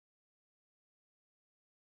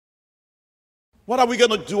What are we going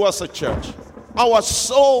to do as a church? Our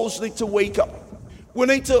souls need to wake up. We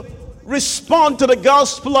need to respond to the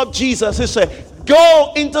gospel of Jesus. He said,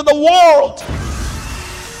 go into the world.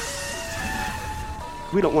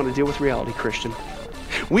 We don't want to deal with reality, Christian.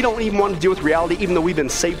 We don't even want to deal with reality, even though we've been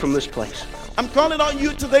saved from this place. I'm calling on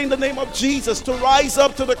you today in the name of Jesus to rise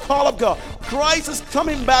up to the call of God. Christ is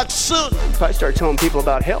coming back soon. If I start telling people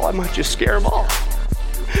about hell, I might just scare them off.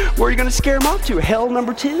 Where are you going to scare them off to? Hell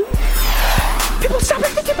number 2? People stop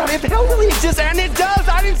and think about it. If hell really exists, and it does,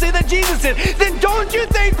 I didn't say that Jesus did, then don't you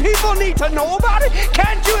think people need to know about it?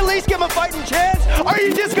 Can't you at least give them a fighting chance? Or are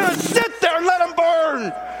you just going to sit there and let them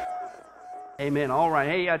burn? Amen. All right.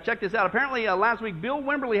 Hey, check this out. Apparently, last week, Bill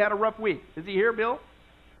Wimberly had a rough week. Is he here, Bill?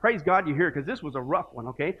 Praise God you're here, because this was a rough one,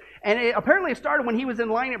 okay? And apparently it started when he was in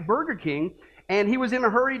line at Burger King, and he was in a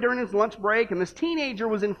hurry during his lunch break, and this teenager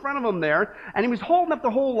was in front of him there, and he was holding up the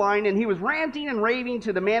whole line, and he was ranting and raving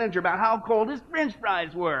to the manager about how cold his French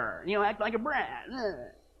fries were. You know, act like a brat.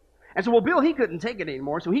 And so, well, Bill, he couldn't take it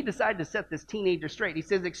anymore, so he decided to set this teenager straight. He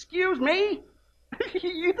says, excuse me?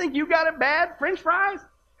 You think you got it bad, French fries?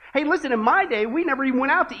 Hey, listen, in my day, we never even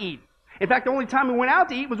went out to eat. In fact, the only time we went out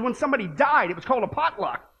to eat was when somebody died. It was called a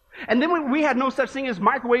potluck. And then we had no such thing as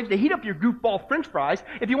microwaves to heat up your goofball French fries.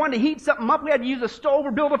 If you wanted to heat something up, we had to use a stove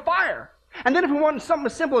or build a fire. And then if we wanted something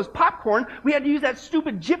as simple as popcorn, we had to use that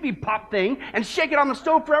stupid Jiffy Pop thing and shake it on the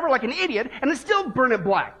stove forever like an idiot, and it still burn it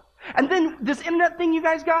black. And then this internet thing you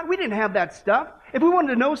guys got, we didn't have that stuff. If we wanted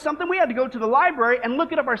to know something, we had to go to the library and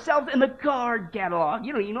look it up ourselves in the card catalog.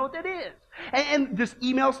 You don't even know what that is. And this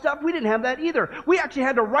email stuff, we didn't have that either. We actually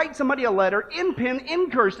had to write somebody a letter in pen, in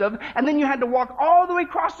cursive, and then you had to walk all the way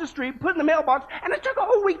across the street, put it in the mailbox, and it took a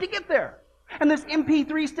whole week to get there. And this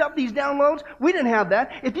MP3 stuff, these downloads, we didn't have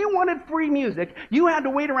that. If you wanted free music, you had to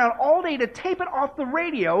wait around all day to tape it off the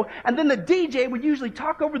radio, and then the DJ would usually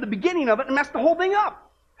talk over the beginning of it and mess the whole thing up.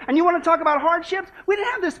 And you want to talk about hardships? We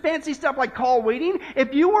didn't have this fancy stuff like call waiting.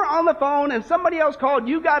 If you were on the phone and somebody else called,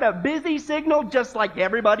 you got a busy signal just like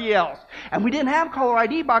everybody else. And we didn't have caller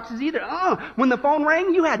ID boxes either. When the phone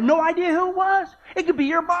rang, you had no idea who it was. It could be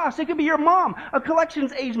your boss. It could be your mom, a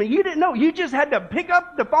collections agent. You didn't know. You just had to pick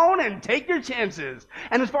up the phone and take your chances.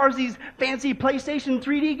 And as far as these fancy PlayStation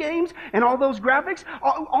 3D games and all those graphics,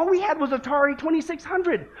 all we had was Atari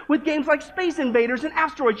 2600 with games like Space Invaders and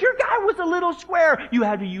Asteroids. Your guy was a little square. You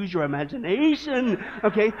had to use your imagination,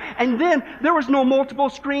 okay? And then there was no multiple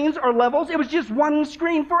screens or levels. It was just one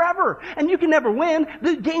screen forever. And you can never win.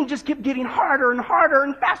 The game just kept getting harder and harder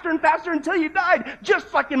and faster until you died,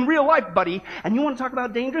 just like in real life, buddy. And you want to talk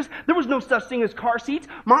about dangerous? There was no such thing as car seats.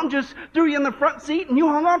 Mom just threw you in the front seat and you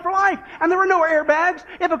hung on for life. And there were no airbags.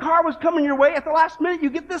 If a car was coming your way at the last minute, you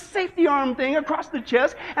get this safety arm thing across the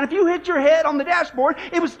chest. And if you hit your head on the dashboard,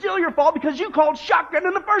 it was still your fault because you called shotgun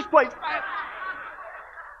in the first place.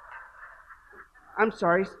 I'm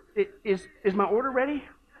sorry. Is my order ready?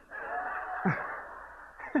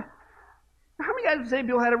 How many guys say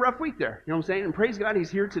Bill had a rough week there? You know what I'm saying? And praise God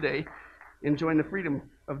he's here today, enjoying the freedom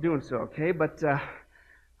of doing so, okay? But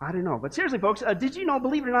I don't know. But seriously, folks, did you know,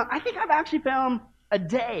 believe it or not, I think I've actually found a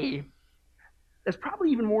day that's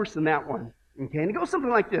probably even worse than that one, okay? And it goes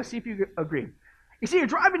something like this. See if you agree. You see, you're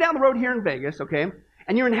driving down the road here in Vegas, okay?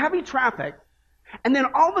 And you're in heavy traffic, and then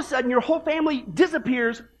all of a sudden your whole family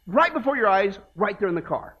disappears right before your eyes, right there in the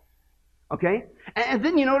car. Okay? And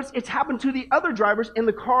then you notice it's happened to the other drivers in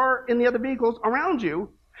the car, in the other vehicles around you.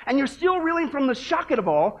 And you're still reeling from the shock of it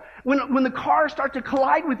all when the cars start to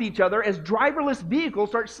collide with each other as driverless vehicles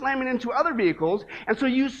start slamming into other vehicles. And so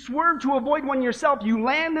you swerve to avoid one yourself. You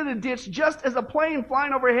land in a ditch just as a plane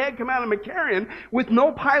flying overhead come out of McCarran with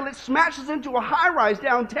no pilot smashes into a high-rise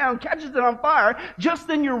downtown, catches it on fire. Just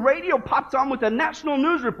then your radio pops on with a national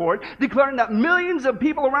news report declaring that millions of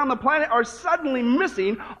people around the planet are suddenly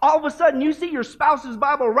missing. All of a sudden you see your spouse's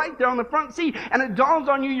Bible right there on the front seat, and it dawns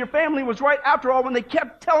on you your family was right after all when they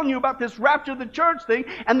kept telling you about this rapture of the church thing,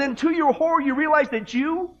 and then to your horror you realize that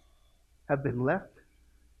you have been left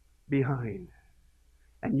behind,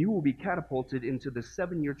 and you will be catapulted into the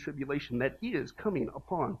 7-year tribulation that is coming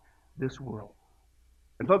upon this world.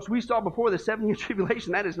 And folks, we saw before the 7-year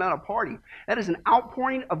tribulation, that is not a party. That is an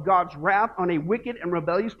outpouring of God's wrath on a wicked and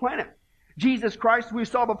rebellious planet. Jesus Christ, we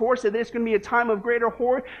saw before, said there's going to be a time of greater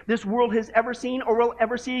horror this world has ever seen or will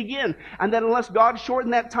ever see again. And that unless God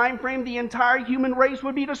shortened that time frame, the entire human race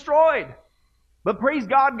would be destroyed. But praise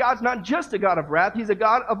God, God's not just a God of wrath, He's a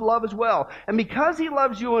God of love as well. And because He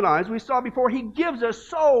loves you and I, as we saw before, He gives us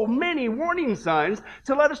so many warning signs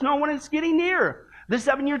to let us know when it's getting near. the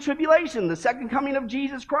 7-year tribulation, the second coming of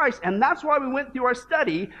Jesus Christ. And that's why we went through our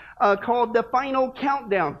study called The Final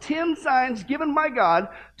Countdown. 10 signs given by God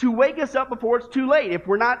to wake us up before it's too late. If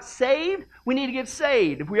we're not saved, we need to get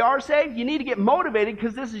saved. If we are saved, you need to get motivated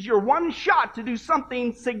because this is your one shot to do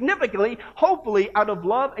something significantly, hopefully out of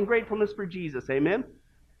love and gratefulness for Jesus. Amen?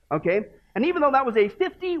 Okay? And even though that was a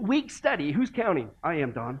 50-week study, who's counting? I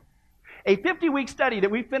am, Don. A 50-week study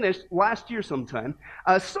that we finished last year sometime.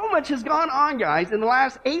 So much has gone on, guys, in the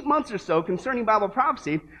last 8 months or so concerning Bible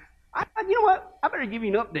prophecy. You know what? I better give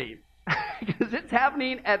you an update because it's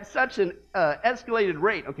happening at such an escalated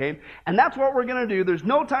rate, okay? And that's what we're going to do. There's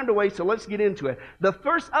no time to waste, so let's get into it. The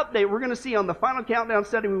first update we're going to see on the Final Countdown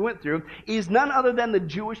study we went through is none other than the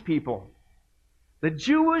Jewish people. The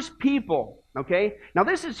Jewish people. Okay? Now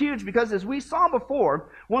this is huge because as we saw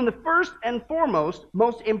before, one of the first and foremost,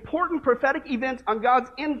 most important prophetic events on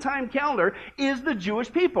God's end time calendar is the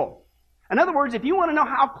Jewish people. In other words, if you want to know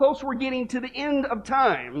how close we're getting to the end of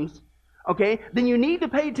times, okay, then you need to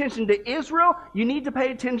pay attention to Israel, you need to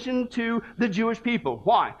pay attention to the Jewish people.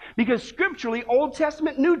 Why? Because scripturally, Old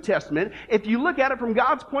Testament, New Testament, if you look at it from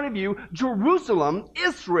God's point of view, Jerusalem,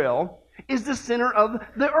 Israel, is the center of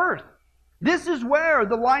the earth. This is where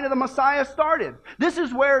the line of the Messiah started. This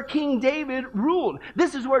is where King David ruled.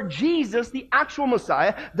 This is where Jesus, the actual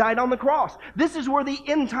Messiah, died on the cross. This is where the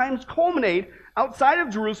end times culminate outside of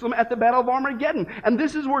Jerusalem at the Battle of Armageddon. And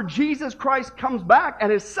this is where Jesus Christ comes back at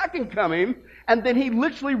his second coming, and then he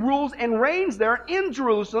literally rules and reigns there in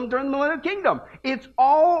Jerusalem during the Millennial Kingdom. It's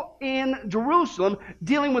all in Jerusalem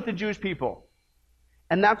dealing with the Jewish people.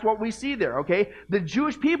 And that's what we see there, okay? The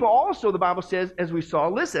Jewish people also, the Bible says, as we saw,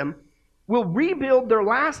 listen, will rebuild their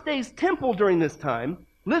last days temple during this time.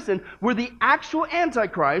 Listen, where the actual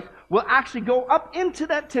Antichrist will actually go up into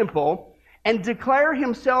that temple and declare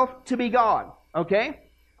himself to be God. Okay?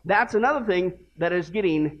 That's another thing that is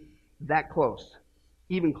getting that close.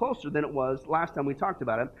 Even closer than it was last time we talked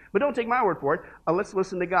about it. But don't take my word for it. Let's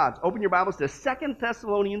listen to God's. Open your Bibles to 2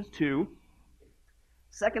 Thessalonians 2.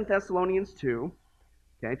 2 Thessalonians 2.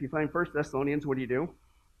 Okay, if you find 1 Thessalonians, what do?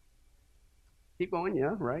 Keep going,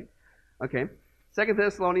 yeah, right. Okay, 2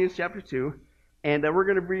 Thessalonians chapter 2, and we're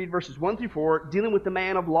going to read verses 1 through 4, dealing with the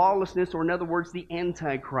man of lawlessness, or in other words, the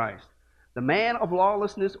Antichrist. The man of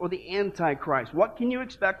lawlessness or the Antichrist. What can you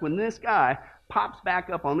expect when this guy pops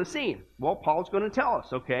back up on the scene? Well, Paul's going to tell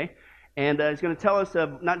us, okay? And he's going to tell us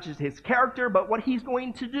of not just his character, but what he's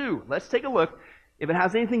going to do. Let's take a look if it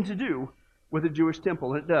has anything to do with the Jewish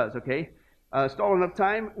temple, and it does, okay? Stall enough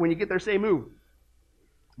time. When you get there, say move.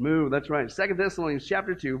 Move, that's right. 2 Thessalonians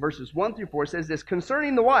chapter 2, verses 1 through 4 says this,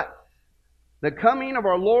 concerning the what? The coming of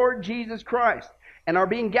our Lord Jesus Christ and our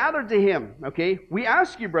being gathered to him. Okay, we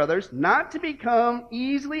ask you, brothers, not to become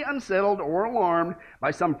easily unsettled or alarmed by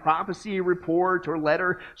some prophecy, report, or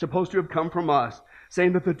letter supposed to have come from us,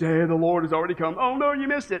 saying that the day of the Lord has already come. Oh, no, you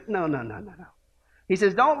missed it. No. He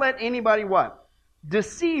says, don't let anybody what?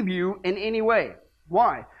 Deceive you in any way.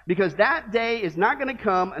 Why? Because that day is not going to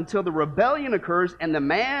come until the rebellion occurs and the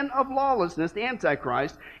man of lawlessness, the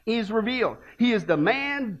Antichrist, is revealed. He is the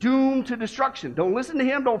man doomed to destruction. Don't listen to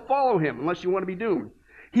him, don't follow him unless you want to be doomed.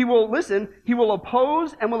 He will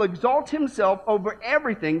oppose and will exalt himself over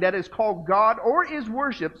everything that is called God or is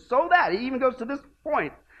worshipped, so that, he even goes to this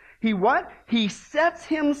point, he sets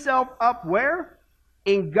himself up where?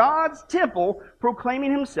 In God's temple,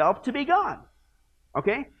 proclaiming himself to be God.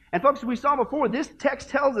 Okay? And folks, we saw before, this text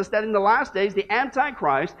tells us that in the last days, the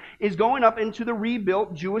Antichrist is going up into the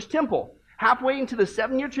rebuilt Jewish temple. Halfway into the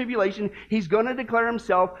 7-year tribulation, he's going to declare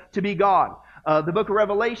himself to be God. The book of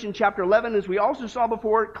Revelation, chapter 11, as we also saw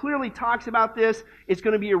before, clearly talks about this. It's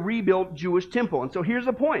going to be a rebuilt Jewish temple. And so here's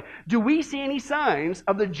the point. Do we see any signs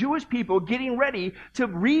of the Jewish people getting ready to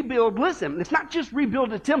rebuild? Listen, it's not just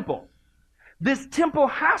rebuild a temple. This temple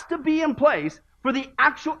has to be in place for the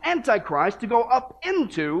actual Antichrist to go up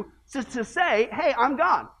into, to say, hey, I'm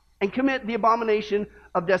God, and commit the abomination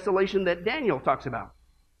of desolation that Daniel talks about.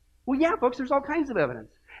 Well, yeah, folks, there's all kinds of evidence.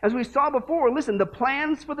 As we saw before, listen, the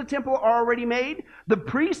plans for the temple are already made. The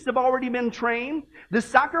priests have already been trained. The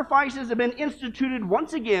sacrifices have been instituted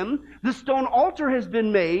once again. The stone altar has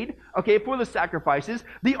been made, okay, for the sacrifices.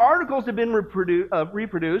 The articles have been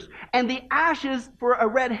reproduced. And the ashes for a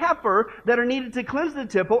red heifer that are needed to cleanse the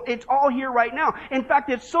temple, it's all here right now. In fact,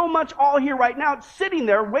 it's so much all here right now, it's sitting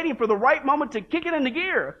there waiting for the right moment to kick it into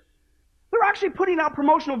gear. They're actually putting out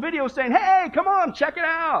promotional videos saying, hey, come on, check it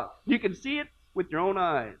out. You can see it with your own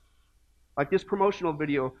eyes. Like this promotional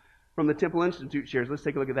video from the Temple Institute shares. Let's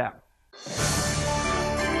take a look at that.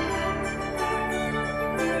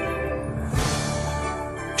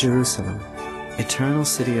 Jerusalem, eternal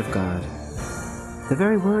city of God, The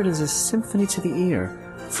very word is a symphony to the ear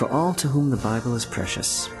for all to whom the Bible is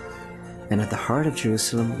precious. And at the heart of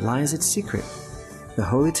Jerusalem lies its secret, the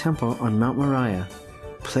holy temple on Mount Moriah,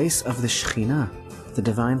 place of the Shekhinah, the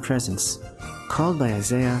divine presence, called by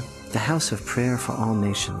Isaiah the house of prayer for all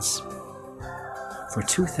nations. For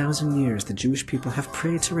 2,000 years the Jewish people have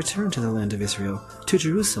prayed to return to the land of Israel, to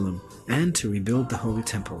Jerusalem, and to rebuild the holy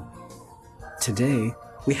temple. Today,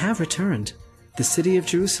 we have returned. The city of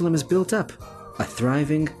Jerusalem is built up, a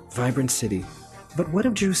thriving, vibrant city. But what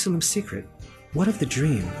of Jerusalem's secret? What of the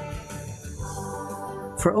dream?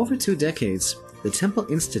 For over 2 decades, the Temple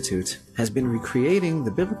Institute has been recreating the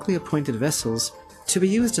biblically appointed vessels to be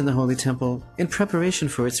used in the Holy Temple in preparation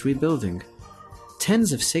for its rebuilding.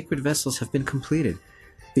 Tens of sacred vessels have been completed.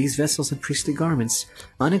 These vessels and priestly garments,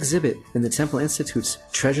 on exhibit in the Temple Institute's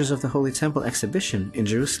Treasures of the Holy Temple exhibition in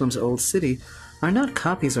Jerusalem's Old City, are not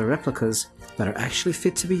copies or replicas, but are actually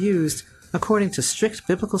fit to be used according to strict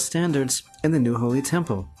biblical standards in the new Holy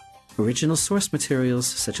Temple. Original source materials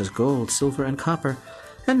such as gold, silver, and copper,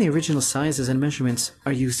 and the original sizes and measurements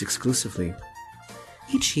are used exclusively.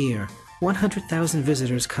 Each year, 100,000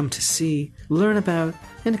 visitors come to see, learn about,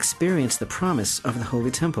 and experience the promise of the Holy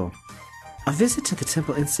Temple. A visit to the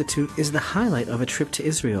Temple Institute is the highlight of a trip to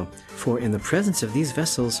Israel, for in the presence of these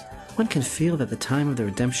vessels, one can feel that the time of the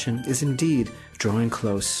redemption is indeed drawing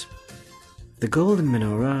close. The golden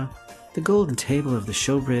menorah, the golden table of the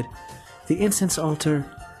showbread, the incense altar,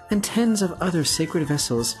 and tens of other sacred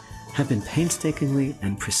vessels have been painstakingly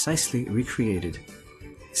and precisely recreated.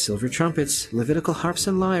 Silver trumpets, Levitical harps,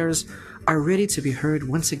 and lyres are ready to be heard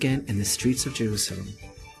once again in the streets of Jerusalem.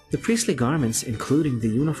 The priestly garments, including the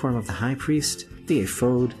uniform of the high priest, the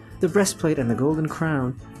ephod, the breastplate, and the golden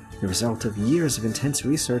crown, the result of years of intense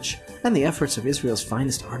research and the efforts of Israel's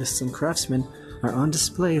finest artists and craftsmen, are on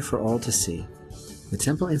display for all to see. The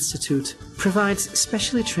Temple Institute provides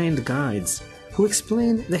specially trained guides who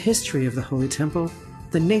explain the history of the Holy Temple,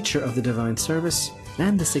 the nature of the divine service,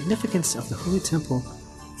 and the significance of the Holy Temple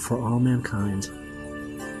for all mankind.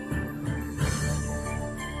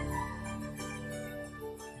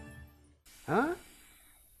 Huh?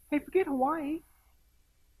 Hey, forget Hawaii. You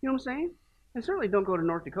know what I'm saying? And certainly don't go to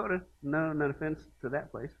North Dakota. No offense to that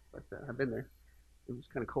place, but I've been there. It was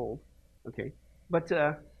kind of cold. Okay. But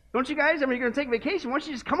don't you guys, I mean, you're going to take vacation. Why don't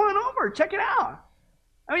you just come on over, check it out?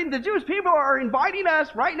 I mean, the Jewish people are inviting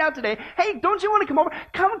us right now today. Hey, don't you want to come over?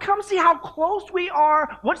 Come see how close we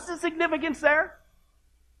are. What's the significance there?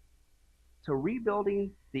 To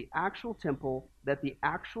rebuilding the actual temple that the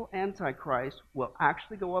actual Antichrist will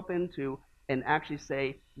actually go up into and actually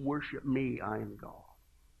say, worship me, I am God.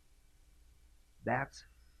 That's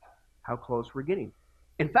how close we're getting.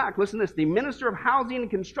 In fact, listen to this. The Minister of Housing and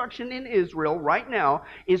Construction in Israel right now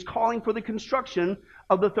is calling for the construction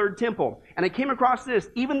of the third temple. And I came across this.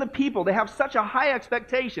 Even the people, they have such a high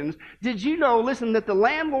expectations. Did you know, listen, that the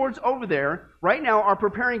landlords over there right now are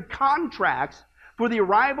preparing contracts for the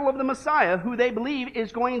arrival of the Messiah, who they believe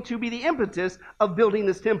is going to be the impetus of building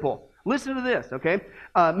this temple. Listen to this, okay?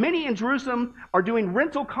 Many in Jerusalem are doing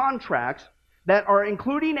rental contracts that are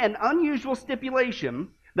including an unusual stipulation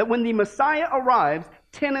that when the Messiah arrives,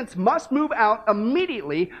 tenants must move out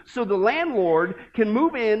immediately so the landlord can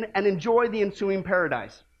move in and enjoy the ensuing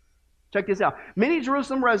paradise. Check this out. Many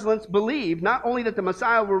Jerusalem residents believe not only that the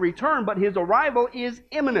Messiah will return, but his arrival is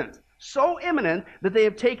imminent. So imminent that they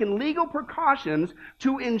have taken legal precautions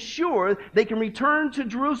to ensure they can return to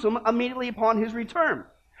Jerusalem immediately upon his return.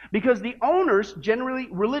 Because the owners, generally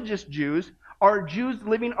religious Jews, are Jews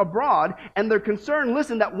living abroad, and they're concerned,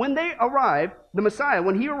 listen, that when they arrive, the Messiah,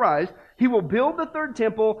 when he arrives, he will build the third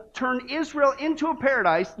temple, turn Israel into a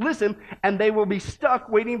paradise, listen, and they will be stuck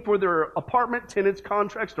waiting for their apartment tenants'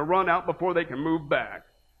 contracts to run out before they can move back.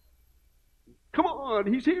 Come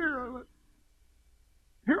on, he's here.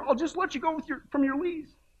 Here, I'll just let you go from your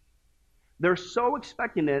lease. They're so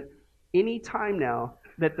expecting it any time now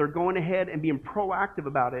that they're going ahead and being proactive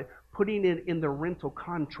about it, putting it in their rental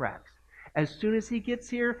contracts. As soon as he gets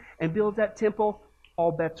here and builds that temple,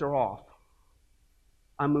 all bets are off.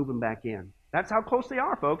 I'm moving back in. That's how close they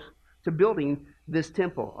are, folks, to building this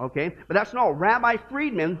temple, okay? But that's not all. Rabbi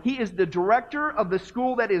Friedman, he is the director of the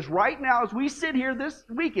school that is right now, as we sit here this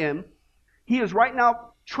weekend, he is right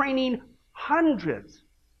now training hundreds,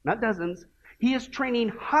 not dozens, he is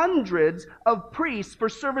training hundreds of priests for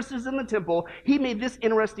services in the temple. He made this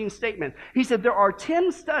interesting statement. He said, there are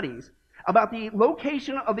 10 studies about the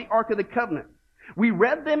location of the Ark of the Covenant. We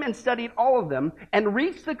read them and studied all of them and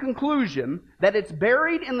reached the conclusion that it's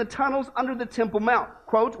buried in the tunnels under the Temple Mount.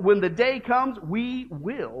 Quote, when the day comes, we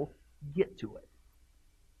will get to it.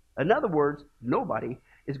 In other words, nobody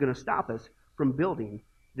is going to stop us from building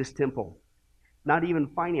this temple. Not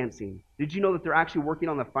even financing. Did you know that they're actually working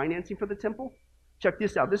on the financing for the temple? Check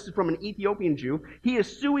this out. This is from an Ethiopian Jew. He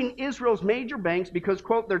is suing Israel's major banks because,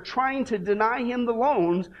 quote, they're trying to deny him the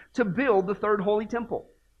loans to build the third holy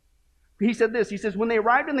temple. He said this. He says, when they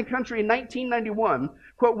arrived in the country in 1991,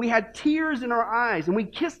 quote, we had tears in our eyes and we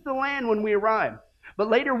kissed the land when we arrived.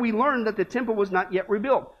 But later we learned that the temple was not yet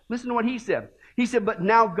rebuilt. Listen to what he said. He said, but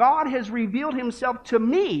now God has revealed himself to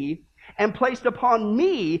me and placed upon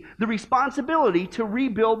me the responsibility to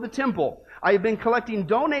rebuild the temple. I have been collecting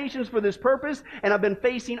donations for this purpose, and I've been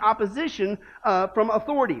facing opposition from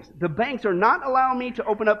authorities. The banks are not allowing me to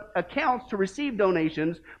open up accounts to receive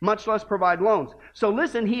donations, much less provide loans. So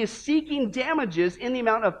listen, he is seeking damages in the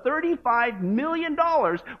amount of $35 million,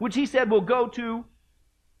 which he said will go to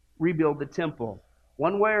rebuild the temple.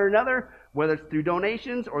 One way or another, whether it's through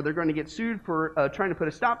donations or they're going to get sued for trying to put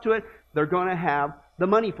a stop to it, they're going to have the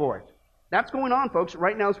money for it. That's going on, folks,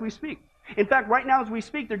 right now as we speak. In fact, right now as we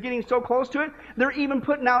speak, they're getting so close to it, they're even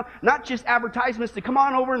putting out not just advertisements to come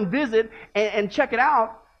on over and visit and check it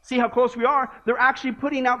out, see how close we are. They're actually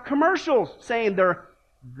putting out commercials saying they're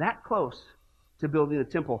that close to building the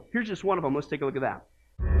temple. Here's just one of them. Let's take a look at that.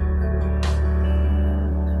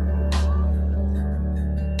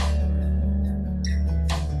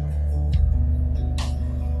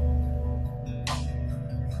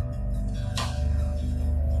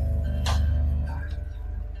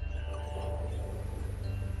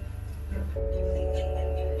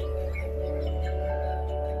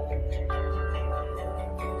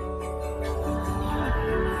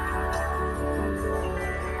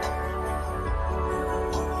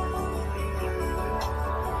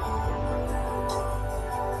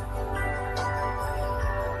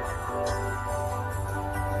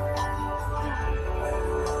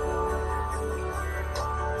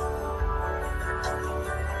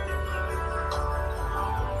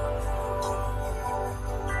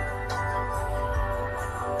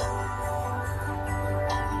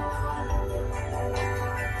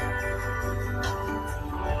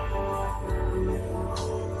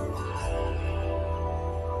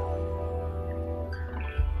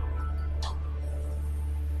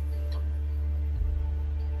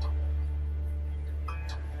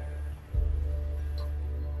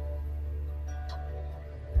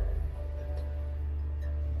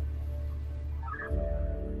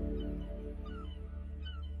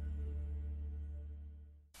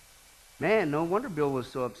 Man, no wonder Bill was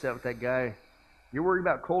so upset with that guy. You're worried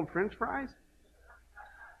about cold French fries?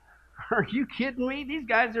 Are you kidding me? These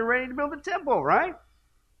guys are ready to build a temple, right?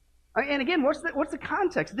 And again, what's the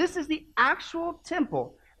context? This is the actual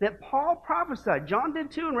temple that Paul prophesied. John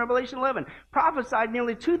did too in Revelation 11. Prophesied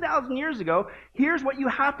nearly 2,000 years ago. Here's what you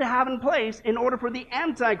have to have in place in order for the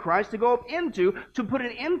Antichrist to go up into, to put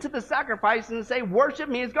an end to the sacrifice and say, worship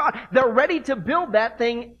me as God. They're ready to build that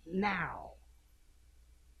thing now.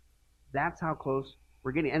 That's how close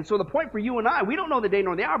we're getting. And so the point for you and I, we don't know the day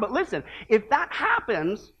nor the hour, but listen, if that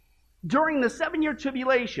happens during the 7-year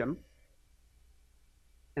tribulation,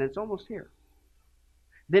 and it's almost here,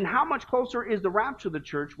 then how much closer is the rapture of the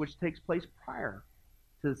church, which takes place prior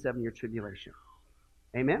to the 7-year tribulation?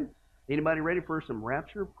 Amen? Anybody ready for some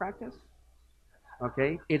rapture practice?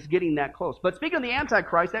 Okay, it's getting that close. But speaking of the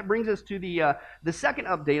Antichrist, that brings us to the second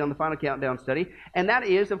update on the Final Countdown study, and that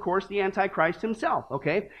is, of course, the Antichrist himself,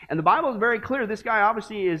 okay? And the Bible is very clear. This guy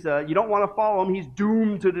obviously is, you don't want to follow him. He's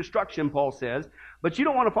doomed to destruction, Paul says. But you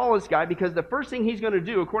don't want to follow this guy because the first thing he's going to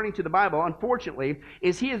do, according to the Bible, unfortunately,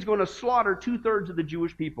 is he is going to slaughter 2/3 of the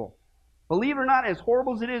Jewish people. Believe it or not, as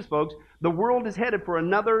horrible as it is, folks, the world is headed for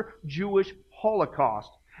another Jewish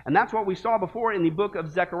Holocaust. And that's what we saw before in the book of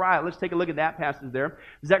Zechariah. Let's take a look at that passage there.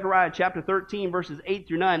 Zechariah chapter 13, verses 8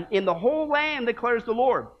 through 9. In the whole land declares the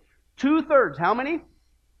Lord, 2/3, how many?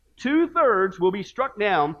 2/3 will be struck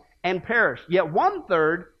down and perish, yet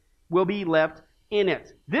 1/3 will be left in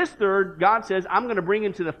it. This third, God says, I'm going to bring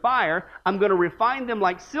into the fire. I'm going to refine them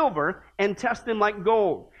like silver and test them like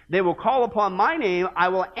gold. They will call upon my name. I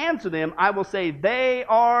will answer them. I will say, they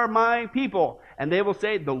are my people. And they will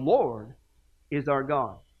say, the Lord is our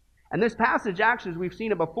God. And this passage, actually, as we've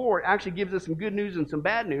seen it before, actually gives us some good news and some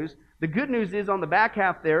bad news. The good news is on the back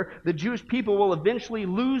half there, the Jewish people will eventually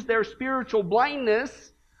lose their spiritual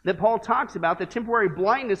blindness that Paul talks about, the temporary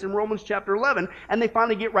blindness in Romans chapter 11, and they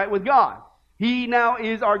finally get right with God. He now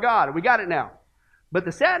is our God. We got it now. But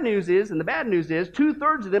the sad news is, and the bad news is,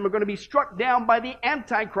 2/3 of them are going to be struck down by the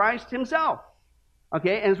Antichrist himself.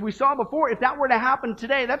 Okay, and as we saw before, if that were to happen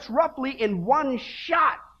today, that's roughly in one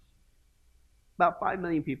shot about 5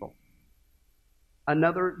 million people.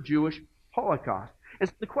 Another Jewish Holocaust. And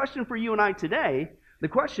so the question for you and I today, The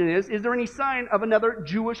question is there any sign of another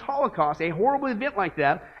Jewish Holocaust, a horrible event like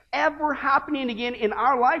that, ever happening again in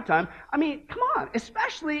our lifetime? I mean, come on,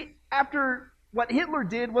 especially after what Hitler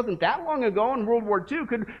did wasn't that long ago in World War II.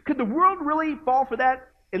 Could the world really fall for that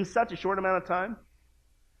in such a short amount of time?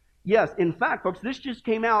 Yes, in fact, folks, this just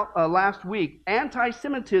came out last week.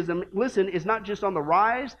 Anti-Semitism, listen, is not just on the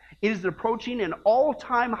rise, it is approaching an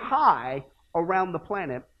all-time high around the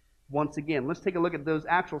planet once again. Let's take a look at those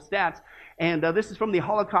actual stats. And this is from the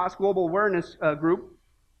Holocaust Global Awareness Group.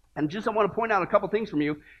 And just I want to point out a couple things from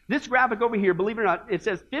you. This graphic over here, believe it or not, it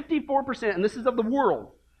says 54%, and this is of the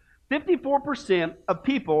world, 54% of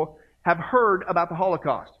people have heard about the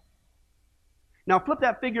Holocaust. Now flip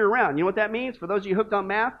that figure around. You know what that means? For those of you hooked on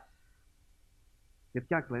math, get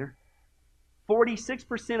the calculator.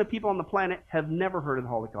 46% of people on the planet have never heard of the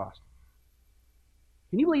Holocaust.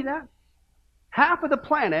 Can you believe that? Half of the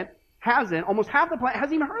planet hasn't, almost half the planet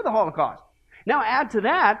hasn't even heard of the Holocaust. Now add to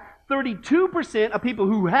that, 32% of people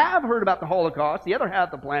who have heard about the Holocaust, the other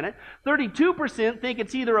half of the planet, 32% think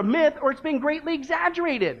it's either a myth or it's been greatly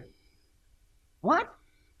exaggerated. What?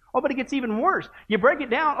 Oh, but it gets even worse. You break it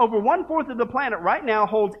down, over 1/4 of the planet right now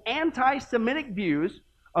holds anti-Semitic views,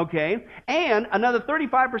 okay? And another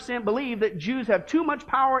 35% believe that Jews have too much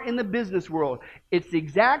power in the business world. It's the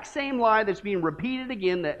exact same lie that's being repeated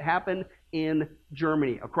again that happened in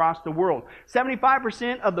Germany, across the world.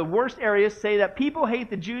 75% of the worst areas say that people hate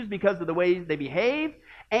the Jews because of the way they behave.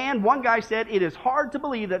 And one guy said, it is hard to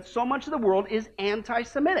believe that so much of the world is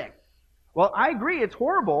anti-Semitic. Well, I agree, it's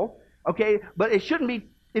horrible, okay? But it shouldn't be,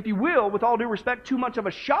 if you will, with all due respect, too much of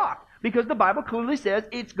a shock. Because the Bible clearly says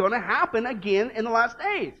it's going to happen again in the last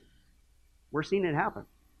days. We're seeing it happen.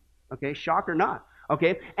 Okay, shock or not.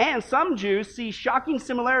 Okay, and some Jews see shocking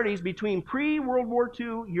similarities between pre-World War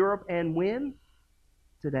II Europe and when?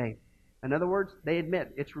 Today. In other words, they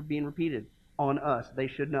admit it's being repeated on us. They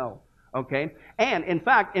should know. Okay, and in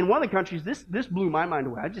fact, in one of the countries, this blew my mind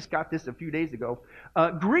away. I just got this a few days ago.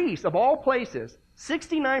 Greece, of all places,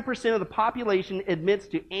 69% of the population admits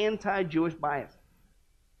to anti-Jewish bias.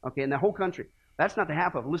 Okay, in the whole country. That's not the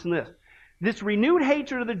half of it. Listen to this. This renewed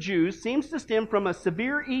hatred of the Jews seems to stem from a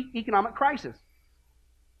severe economic crisis.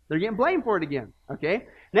 They're getting blamed for it again. Okay?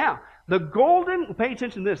 Now, pay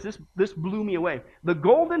attention to this. This blew me away. The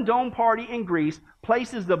Golden Dome Party in Greece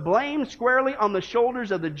places the blame squarely on the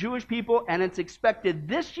shoulders of the Jewish people, and it's expected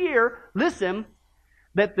this year, listen,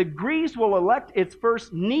 that the Greece will elect its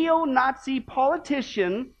first neo-Nazi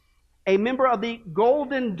politician, a member of the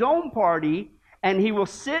Golden Dome Party, and he will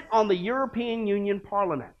sit on the European Union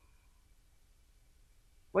Parliament.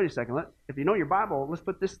 Wait a second. If you know your Bible, let's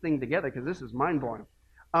put this thing together because this is mind-blowing.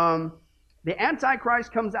 The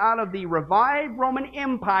Antichrist comes out of the revived Roman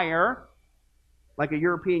Empire, like a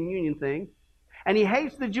European Union thing, and he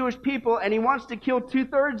hates the Jewish people and he wants to kill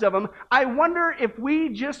 2/3 of them. I wonder if we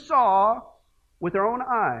just saw with our own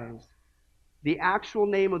eyes the actual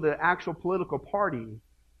name of the actual political party,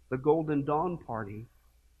 the Golden Dawn Party,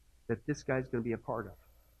 that this guy's going to be a part of.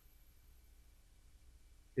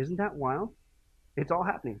 Isn't that wild? It's all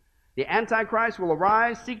happening. The Antichrist will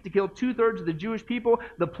arise, seek to kill 2/3 of the Jewish people.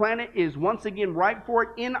 The planet is once again ripe for it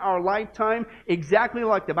in our lifetime, exactly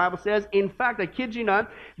like the Bible says. In fact, I kid you not,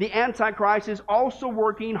 the Antichrist is also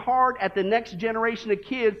working hard at the next generation of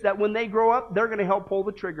kids that when they grow up, they're going to help pull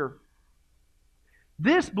the trigger.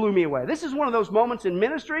 This blew me away. This is one of those moments in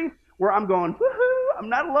ministry where I'm going, woohoo, I'm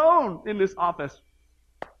not alone in this office.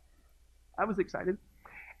 I was excited.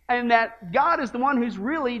 And that God is the one who's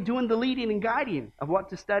really doing the leading and guiding of what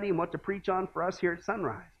to study and what to preach on for us here at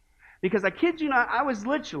Sunrise. Because I kid you not, I was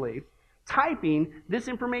literally typing this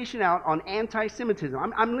information out on anti-Semitism.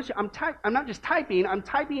 I'm not just typing, I'm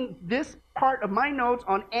typing this part of my notes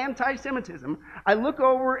on anti-Semitism. I look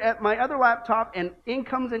over at my other laptop and in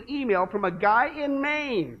comes an email from a guy in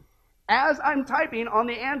Maine as I'm typing on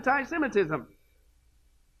the anti-Semitism.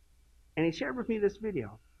 And he shared with me this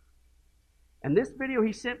video. And this video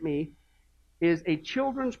he sent me is a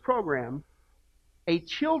children's program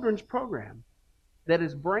that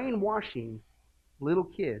is brainwashing little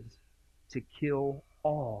kids to kill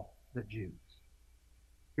all the Jews.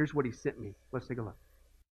 Here's what he sent me. Let's take a look.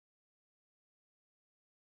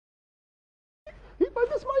 طيب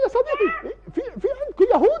اسمع يا صديقي في عندكم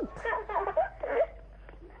يهود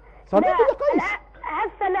صديقي يا قيس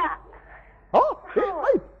هسه لا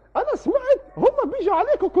طيب انا سمعت هم بيجوا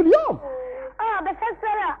عليكم كل يوم بس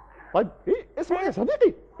هسه لا طيب اسمع يا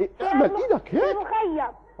صديقي اعمل ايدك هيك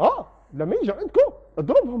مخيم لما يجوا عندكم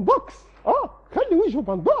اضربهم بوكس خلي وجهه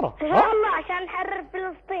بنداره ان شاء الله عشان نحرر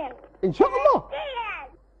فلسطين ان شاء الله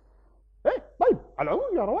طيب على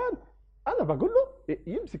العموم يا روان انا بقول له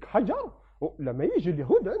يمسك حجر لما يجي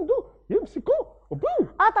اليهود عنده يمسكوه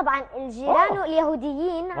وبوه طبعا الجيران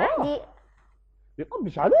اليهوديين عادي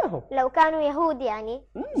يطبش عليهم. لو كانوا يهود يعني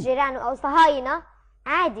جيرانه او صهاينه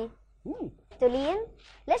عادي. تولين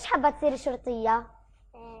ليش حابه تصيري شرطيه؟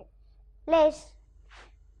 ليش؟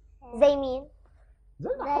 زي مين؟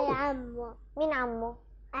 زي عمه. مين عمه؟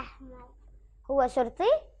 أحمد. هو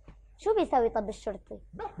شرطي؟ شو بيسوي طب الشرطي؟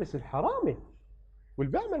 بحبس الحرامي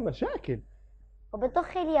واللي بيعمل مشاكل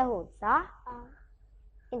وبطخ اليهود صح؟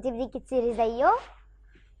 انت بدك تصيري زيه؟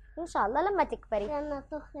 ان شاء الله لما تكبري. لما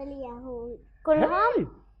طخ اليهود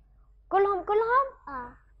كلهم؟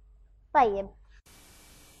 كلهم؟ طيب.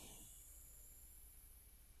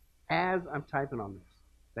 As I'm typing on this,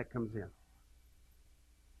 that comes in.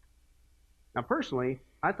 Now, personally,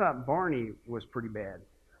 I thought Barney was pretty bad.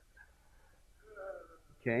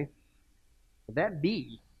 Okay? But that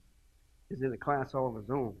B is in a class all of his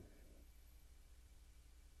own.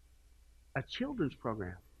 A children's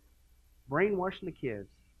program, brainwashing the kids,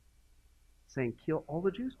 saying, kill all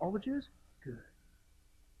the Jews? All the Jews? Good.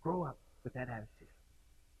 Grow up with that attitude.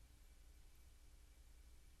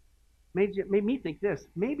 Made me think this.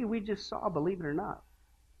 Maybe we just saw, believe it or not,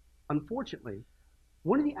 unfortunately,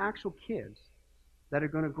 one of the actual kids that are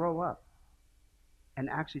going to grow up and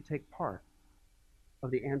actually take part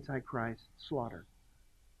of the Antichrist slaughter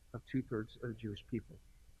of 2/3 of the Jewish people.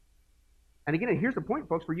 And again, here's the point,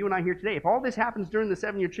 folks, for you and I here today. If all this happens during the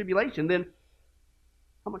 7-year tribulation, then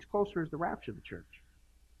how much closer is the rapture of the church,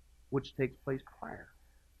 which takes place prior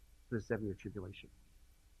to the 7-year tribulation?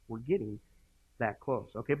 We're getting that close.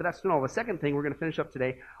 Okay, but that's still all. The second thing we're going to finish up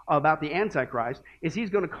today about the Antichrist is he's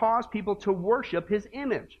going to cause people to worship his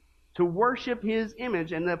image. To worship his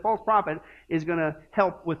image, and the false prophet is going to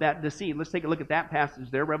help with that deceit. Let's take a look at that passage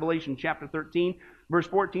there. Revelation chapter 13, verse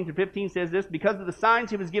 14 to 15 says this, because of the signs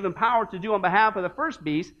he was given power to do on behalf of the first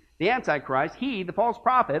beast, the Antichrist, he, the false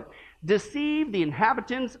prophet, deceived the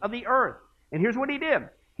inhabitants of the earth. And here's what he did.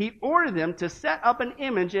 He ordered them to set up an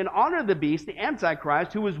image in honor of the beast, the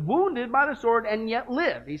Antichrist, who was wounded by the sword and yet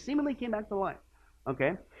lived. He seemingly came back to life.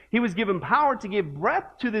 Okay? He was given power to give breath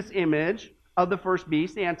to this image of the first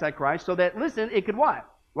beast, the Antichrist, so that, listen, it could what?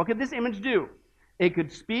 What could this image do? It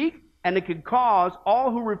could speak, and it could cause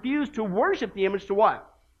all who refuse to worship the image to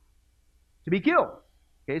what? To be killed.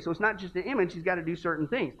 Okay, so it's not just an image, he's got to do certain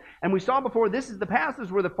things. And we saw before, this is the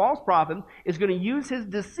passage where the false prophet is going to use his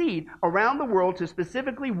deceit around the world to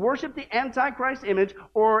specifically worship the Antichrist image,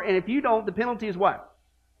 and if you don't, the penalty is what?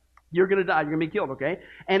 You're going to die. You're going to be killed, okay?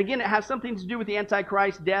 And again, it has something to do with the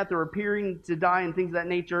Antichrist's death or appearing to die and things of that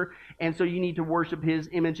nature. And so you need to worship his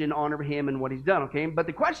image and honor him and what he's done, okay? But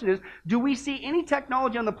the question is, do we see any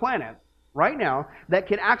technology on the planet right now that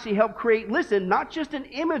can actually help create, listen, not just an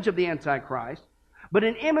image of the Antichrist, but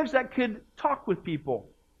an image that could talk with people,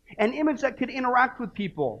 an image that could interact with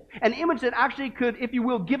people, an image that actually could, if you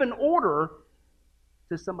will, give an order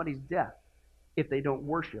to somebody's death if they don't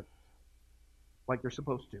worship like they're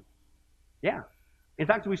supposed to? Yeah. In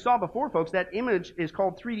fact, we saw before, folks, that image is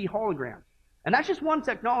called 3D hologram. And that's just one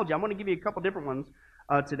technology. I'm going to give you a couple different ones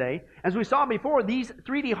today. As we saw before, these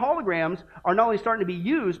 3D holograms are not only starting to be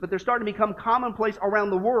used, but they're starting to become commonplace around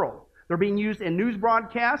the world. They're being used in news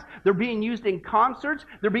broadcasts. They're being used in concerts.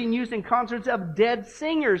 They're being used in concerts of dead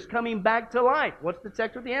singers coming back to life. What's the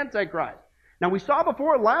text with the Antichrist? Now, we saw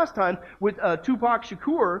before last time with Tupac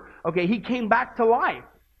Shakur, okay, he came back to life.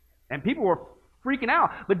 And people were freaking out.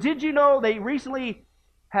 But did you know they recently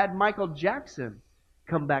had Michael Jackson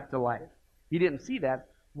come back to life? If you didn't see that,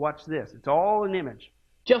 watch this. It's all an image.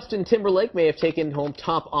 Justin Timberlake may have taken home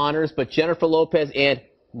top honors, but Jennifer Lopez and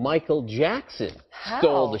Michael Jackson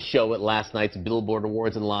stole the show at last night's Billboard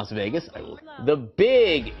Awards in Las Vegas. The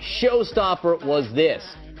big showstopper was this.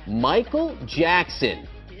 Michael Jackson,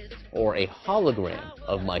 or a hologram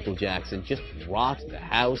of Michael Jackson, just rocked the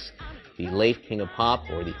house. The late King of Pop,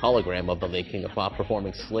 or the hologram of the late King of Pop,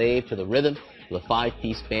 performing Slave to the Rhythm with a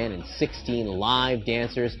 5-piece band and 16 live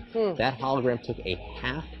dancers. That hologram took a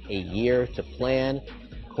half a year to plan,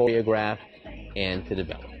 choreograph, and to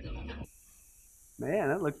develop. Man,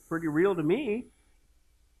 that looks pretty real to me.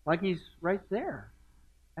 Like he's right there.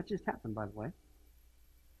 That just happened, by the way.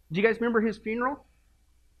 Do you guys remember his funeral?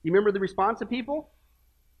 You remember the response of people?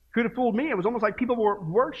 Could have fooled me. It was almost like people were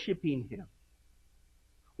worshiping him.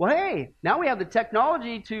 Well, hey, now we have the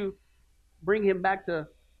technology to bring him back to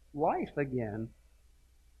life again.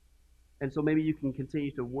 And so maybe you can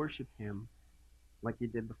continue to worship him like you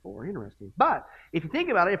did before. Interesting. But if you think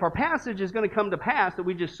about it, if our passage is going to come to pass that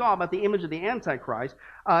we just saw about the image of the Antichrist,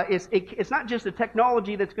 it's not just a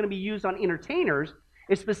technology that's going to be used on entertainers.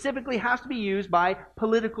 It specifically has to be used by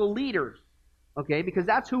political leaders. Okay, because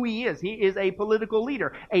that's who he is. He is a political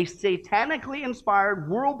leader, a satanically inspired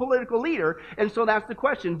world political leader. And so that's the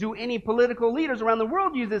question. Do any political leaders around the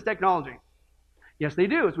world use this technology? Yes, they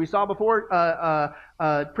do. As we saw before,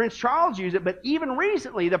 Prince Charles used it, but even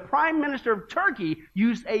recently, the Prime Minister of Turkey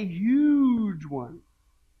used a huge one.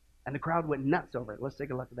 And the crowd went nuts over it. Let's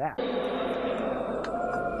take a look at that.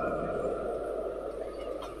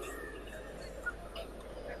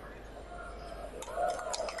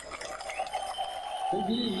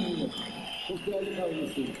 Sevgili izleyenler, sosyallik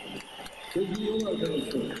ailesi, sevgili yol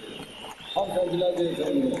arkadaşlar, hanımefendiler ve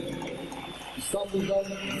efendiler, İstanbul'dan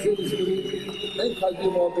güzel İzmir'i en kalbi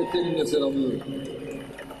muhabbetlerimle selamlıyorum.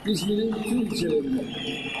 İzmir'in tüm ilçelerine,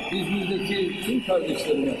 İzmir'deki tüm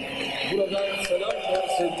kardeşlerime burada selam ve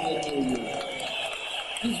sevgilerimi yolluyorum.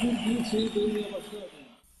 İzmir Büyükşehir Belediye Başkanı.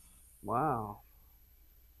 Wow.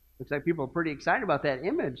 Looks like people are pretty excited about that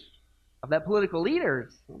image of that political leader. It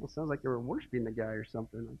almost sounds like they were worshiping the guy or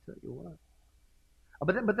something. I'll tell you what.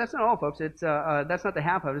 But that's not all, folks. It's that's not the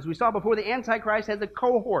half of it. As we saw before, the Antichrist has a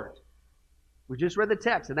cohort. We just read the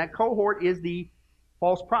text, and that cohort is the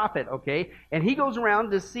false prophet, okay? And he goes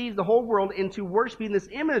around, deceives the whole world into worshiping this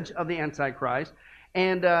image of the Antichrist.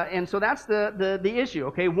 And so that's the issue,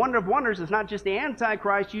 okay? Wonder of wonders is not just the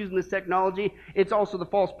Antichrist using this technology, it's also the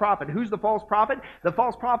false prophet. Who's the false prophet? The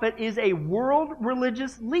false prophet is a world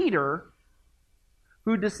religious leader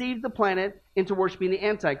who deceives the planet into worshiping the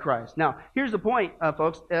Antichrist. Now, here's the point,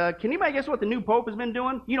 folks. Can anybody guess what the new Pope has been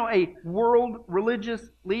doing? You know, a world religious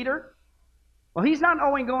leader? Well, he's not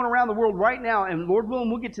only going around the world right now, and Lord willing,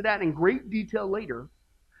 we'll get to that in great detail later.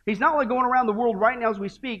 He's not only going around the world right now as we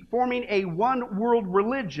speak, forming a one world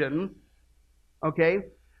religion, okay,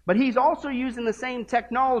 but he's also using the same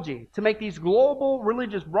technology to make these global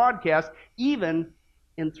religious broadcasts even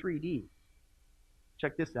in 3D.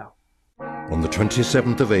 Check this out. On the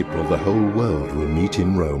 27th of April, the whole world will meet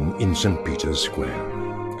in Rome in St. Peter's Square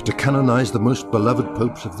to canonize the most beloved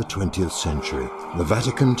popes of the 20th century. The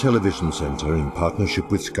Vatican Television Center, in partnership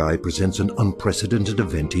with Sky, presents an unprecedented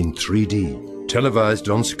event in 3D, televised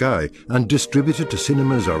on Sky and distributed to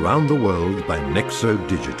cinemas around the world by Nexo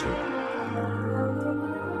Digital.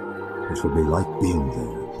 It will be like being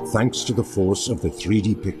there, thanks to the force of the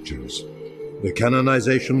 3D pictures. The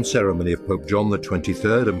canonization ceremony of Pope John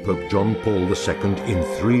XXIII and Pope John Paul II in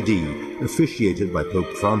 3D, officiated by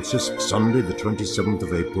Pope Francis Sunday the 27th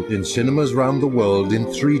of April in cinemas around the world in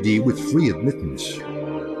 3D with free admittance.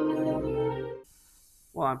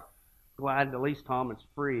 Well, I'm glad at least, Tom, it's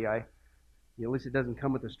free. At least it doesn't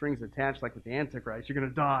come with the strings attached like with the Antichrist. You're going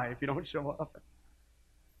to die if you don't show up.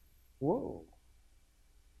 Whoa.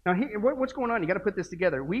 Now, here, what's going on? You got to put this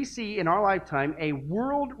together. We see in our lifetime a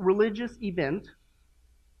world religious event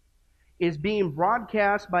is being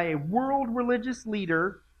broadcast by a world religious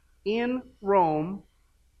leader in Rome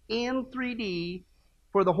in 3D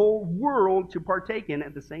for the whole world to partake in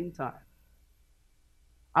at the same time.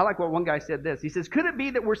 I like what one guy said this. He says, could it be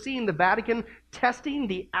that we're seeing the Vatican testing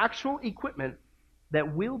the actual equipment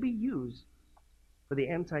that will be used for the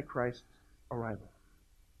Antichrist arrival?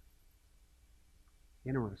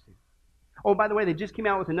 Interesting. Oh, by the way, they just came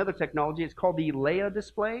out with another technology. It's called the Leia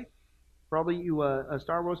display. For all of you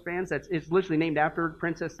Star Wars fans, it's literally named after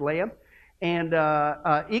Princess Leia. And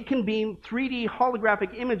it can beam 3D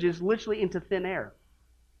holographic images literally into thin air.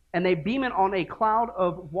 And they beam it on a cloud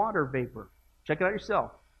of water vapor. Check it out yourself.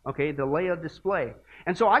 Okay, the Leia display.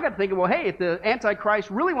 And so I got thinking, well, hey, if the Antichrist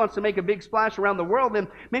really wants to make a big splash around the world, then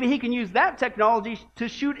maybe he can use that technology to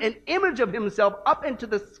shoot an image of himself up into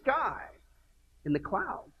the sky in the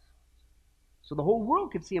clouds, so the whole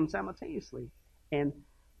world could see him simultaneously and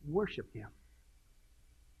worship him.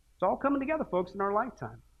 It's all coming together, folks, in our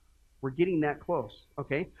lifetime. We're getting that close,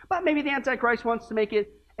 okay? But maybe the Antichrist wants to make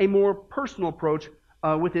it a more personal approach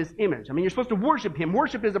with his image. I mean, you're supposed to worship him.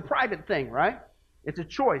 Worship is a private thing, right? It's a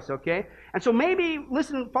choice, okay? And so maybe,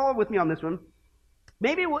 listen, follow with me on this one.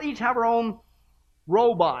 Maybe we'll each have our own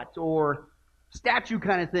robot or statue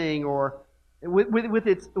kind of thing, or with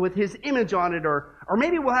his image on it, or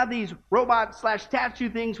maybe we'll have these robot/statue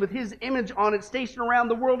things with his image on it stationed around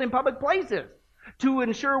the world in public places to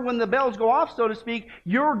ensure when the bells go off, so to speak,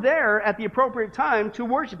 you're there at the appropriate time to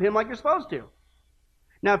worship him like you're supposed to.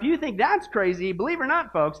 Now, if you think that's crazy, believe it or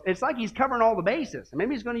not, folks, it's like he's covering all the bases. And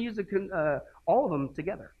maybe he's going to use all of them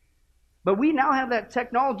together. But we now have that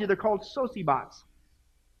technology. They're called sociobots.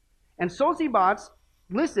 And sociobots,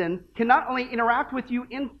 listen, can not only interact with you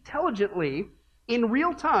intelligently, in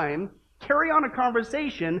real time, carry on a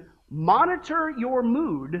conversation, monitor your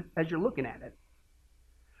mood as you're looking at it,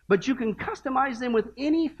 but you can customize them with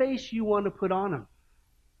any face you want to put on them,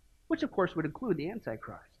 which of course would include the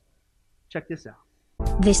Antichrist. Check this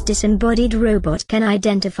out. This disembodied robot can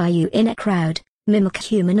identify you in a crowd, mimic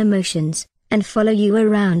human emotions, and follow you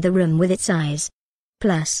around the room with its eyes.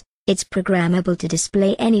 Plus, it's programmable to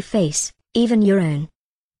display any face, even your own.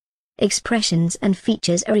 Expressions and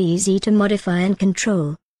features are easy to modify and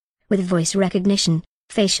control. With voice recognition,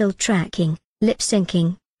 facial tracking, lip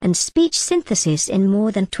syncing, and speech synthesis in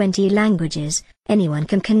more than 20 languages, anyone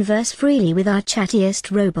can converse freely with our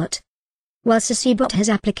chattiest robot. While Sasibot has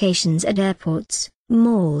applications at airports,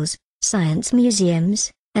 malls, science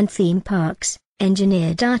museums, and theme parks,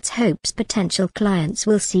 Engineered Arts hopes potential clients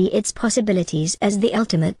will see its possibilities as the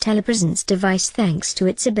ultimate telepresence device thanks to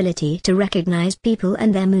its ability to recognize people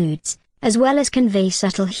and their moods, as well as convey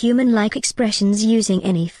subtle human-like expressions using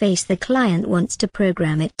any face the client wants to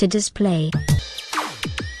program it to display.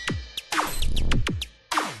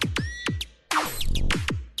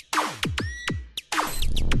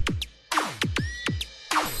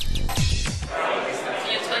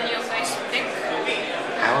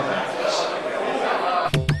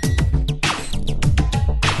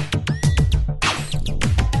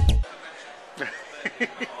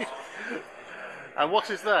 And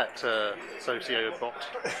what is that, sociobot?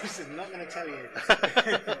 I'm not going to tell you.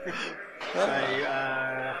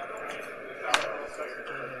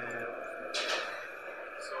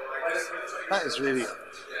 That is really...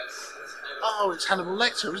 Oh, it's Hannibal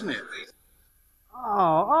Lecter, isn't it?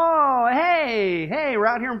 Hey, we're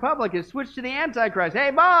out here in public. It's switched to the Antichrist.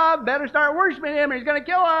 Hey, Bob, better start worshiping him or he's going to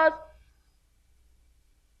kill us.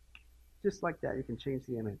 Just like that, you can change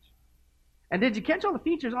the image. And did you catch all the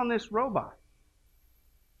features on this robot?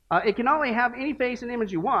 It can only have any face and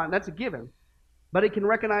image you want. That's a given. But it can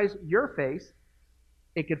recognize your face.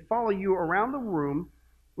 It could follow you around the room.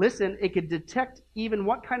 Listen, it could detect even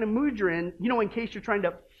what kind of mood you're in, in case you're trying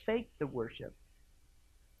to fake the worship.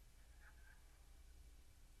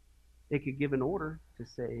 It could give an order to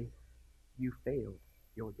say, you failed,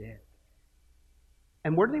 you're dead.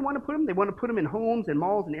 And where do they want to put them? They want to put them in homes and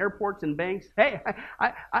malls and airports and banks. Hey,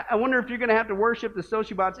 I wonder if you're going to have to worship the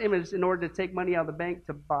sociobot's image in order to take money out of the bank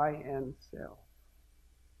to buy and sell.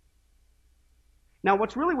 Now,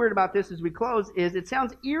 what's really weird about this as we close is it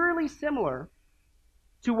sounds eerily similar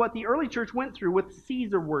to what the early church went through with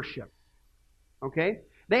Caesar worship. Okay?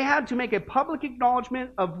 They had to make a public acknowledgement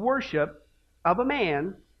of worship of a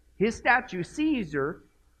man, his statue, Caesar,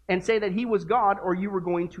 and say that he was God or you were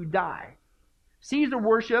going to die. Caesar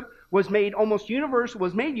worship was made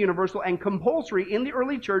universal and compulsory in the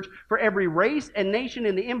early church for every race and nation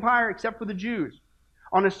in the empire except for the Jews.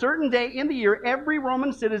 On a certain day in the year, every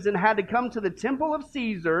Roman citizen had to come to the temple of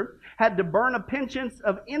Caesar, had to burn a penance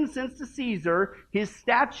of incense to Caesar, his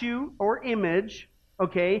statue or image,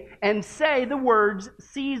 and say the words,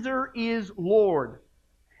 Caesar is Lord.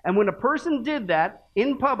 And when a person did that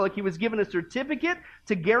in public, he was given a certificate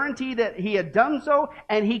to guarantee that he had done so,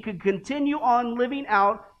 and he could continue on living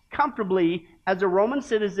out comfortably as a Roman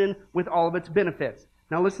citizen with all of its benefits.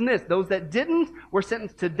 Now listen to this. Those that didn't were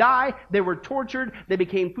sentenced to die. They were tortured. They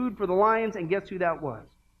became food for the lions. And guess who that was?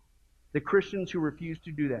 The Christians who refused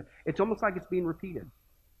to do that. It's almost like it's being repeated.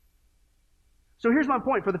 So here's my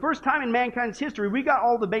point. For the first time in mankind's history, we got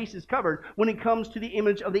all the bases covered when it comes to the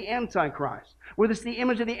image of the Antichrist. Whether it's the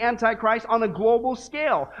image of the Antichrist on a global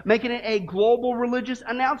scale, making it a global religious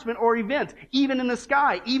announcement or event, even in the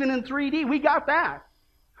sky, even in 3D, we got that.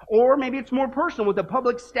 Or maybe it's more personal with a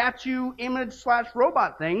public statue, image /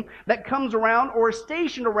 robot thing that comes around or is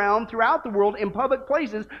stationed around throughout the world in public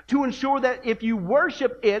places to ensure that if you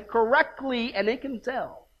worship it correctly and it can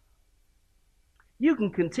tell, you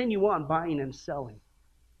can continue on buying and selling.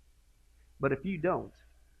 But if you don't,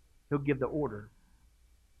 he'll give the order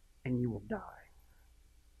and you will die.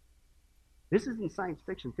 This isn't science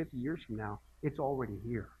fiction 50 years from now. It's already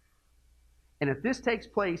here. And if this takes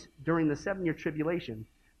place during the 7-year tribulation,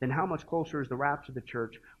 then how much closer is the rapture of the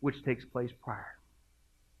church, which takes place prior?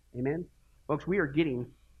 Amen? Folks, we are getting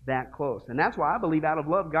that close. And that's why I believe out of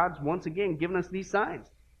love, God's once again given us these signs.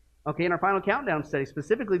 In our final countdown study,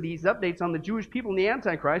 specifically these updates on the Jewish people and the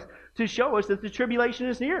Antichrist to show us that the tribulation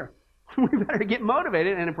is near. We better get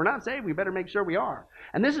motivated, and if we're not saved, we better make sure we are.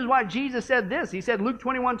 And this is why Jesus said this. He said, Luke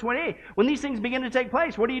 21:28, when these things begin to take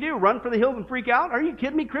place, what do? Run for the hills and freak out? Are you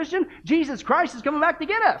kidding me, Christian? Jesus Christ is coming back to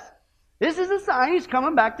get us. This is a sign he's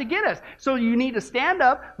coming back to get us. So you need to stand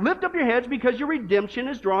up, lift up your heads, because your redemption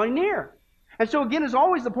is drawing near. And so again, as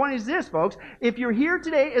always, the point is this, folks. If you're here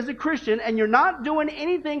today as a Christian and you're not doing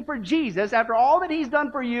anything for Jesus after all that he's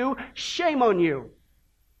done for you, shame on you.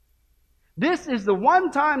 This is the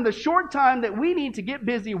one time, the short time that we need to get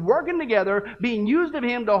busy working together, being used of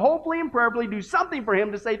him to hopefully and prayerfully do something for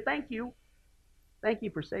him to say thank you. Thank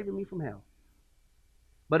you for saving me from hell.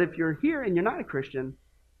 But if you're here and you're not a Christian,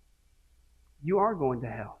 you are going to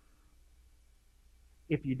hell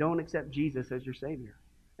if you don't accept Jesus as your Savior.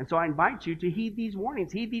 And so I invite you to heed these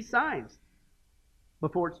warnings, heed these signs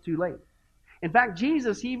before it's too late. In fact,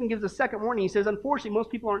 Jesus, he even gives a second warning. He says, unfortunately,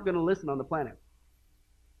 most people aren't going to listen on the planet.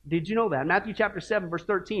 Did you know that? Matthew chapter 7, verse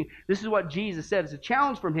 13. This is what Jesus said. It's a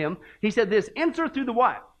challenge from him. He said this, enter through the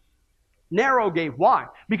what? Narrow gate. Why?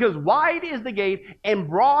 Because wide is the gate and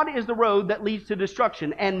broad is the road that leads to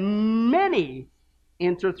destruction, and many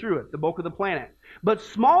enter through it, the bulk of the planet. But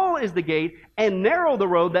small is the gate and narrow the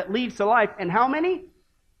road that leads to life, and how many?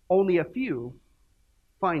 Only a few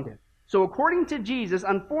find it. So according to Jesus,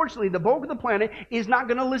 unfortunately, the bulk of the planet is not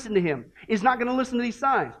going to listen to him. Is not going to listen to these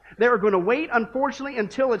signs. They are going to wait, unfortunately,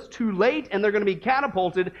 until it's too late, and they're going to be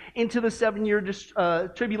catapulted into the 7-year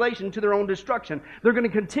tribulation to their own destruction. They're going to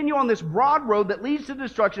continue on this broad road that leads to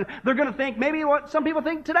destruction. They're going to think maybe what some people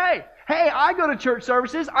think today. Hey, I go to church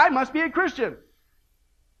services. I must be a Christian.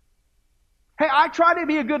 Hey, I try to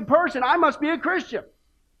be a good person. I must be a Christian.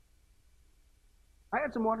 I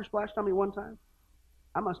had some water splashed on me one time.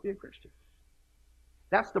 I must be a Christian.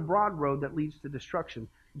 That's the broad road that leads to destruction.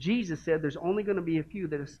 Jesus said there's only going to be a few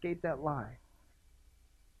that escape that lie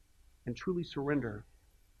and truly surrender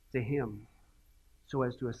to him so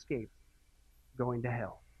as to escape going to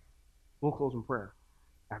hell. We'll close in prayer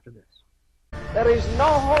after this. There is no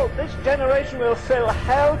hope. This generation will fill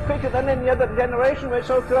hell quicker than any other generation will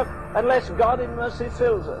so through unless God in mercy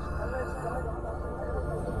fills us.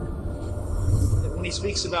 When he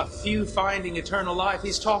speaks about few finding eternal life,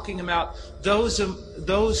 he's talking about those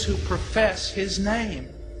who profess his name.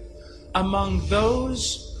 Among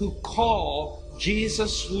those who call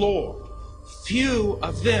Jesus Lord, few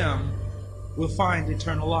of them will find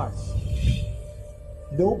eternal life.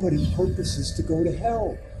 Nobody purposes to go to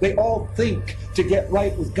hell. They all think to get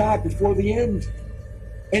right with God before the end.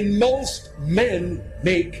 And most men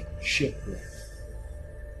make shipwreck.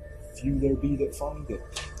 Few there be that find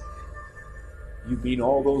it. You mean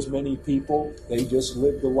all those many people, they just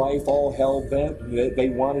lived a life all hell-bent, and they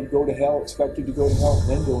wanted to go to hell, expected to go to hell,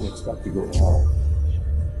 men don't expect to go to hell.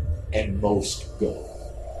 And most go.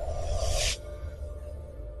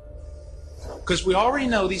 Because we already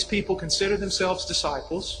know these people consider themselves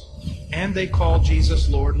disciples, and they call Jesus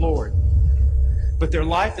Lord, Lord. But their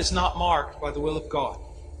life is not marked by the will of God.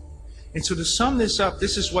 And so to sum this up,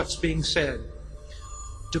 this is what's being said.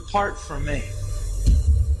 Depart from me.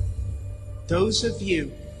 Those of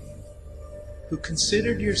you who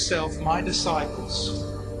considered yourself my disciples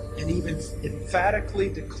and even emphatically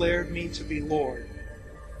declared me to be Lord,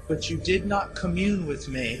 but you did not commune with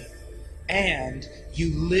me, and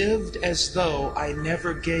you lived as though I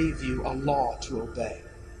never gave you a law to obey.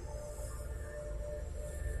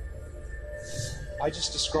 I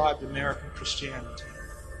just described American Christianity.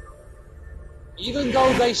 Even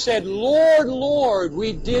though they said, Lord, Lord,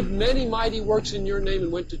 we did many mighty works in your name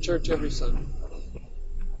and went to church every Sunday.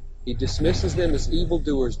 He dismisses them as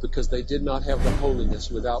evildoers because they did not have the holiness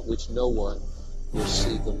without which no one will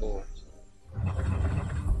see the Lord.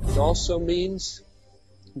 It also means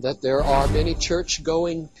that there are many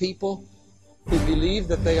church-going people who believe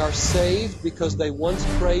that they are saved because they once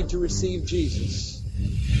prayed to receive Jesus,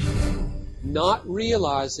 not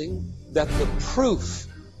realizing that the proof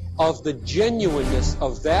of the genuineness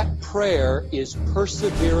of that prayer is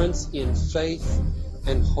perseverance in faith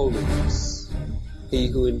and holiness. He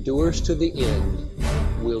who endures to the end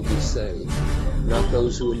will be saved, not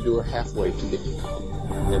those who endure halfway to the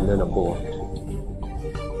end and then abort.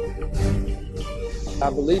 I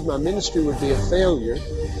believe my ministry would be a failure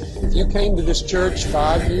if you came to this church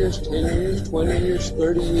 5 years, 10 years, 20 years,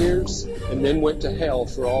 30 years, and then went to hell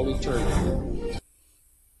for all eternity.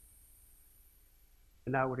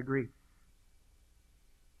 And I would agree.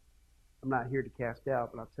 I'm not here to cast doubt,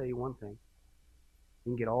 but I'll tell you one thing.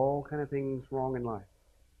 You can get all kind of things wrong in life,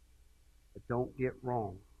 but don't get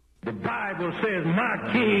wrong. The Bible says,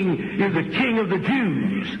 my king is the king of the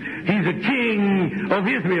Jews. He's a king of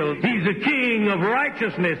Israel. He's a king of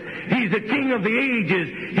righteousness. He's the king of the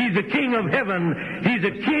ages. He's the king of heaven. He's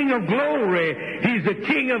the king of glory. He's the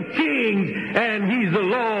king of kings. And he's the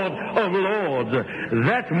Lord of lords.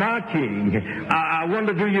 That's my king. I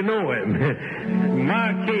wonder, do you know him?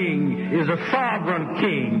 My king is a sovereign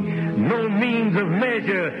king. No means of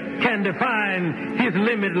measure can define his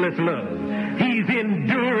limitless love. He's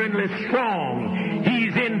enduringly strong.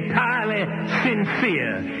 He's entirely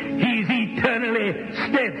sincere. He's eternally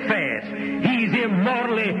steadfast. He's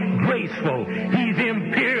immortally graceful. He's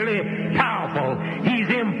imperially powerful. He's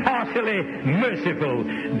impartially merciful.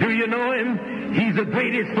 Do you know him? He's the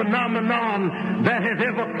greatest phenomenon that has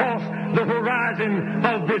ever crossed the horizon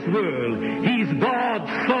of this world. He's God's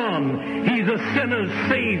Son. He's a sinner's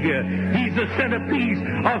Savior. He's the centerpiece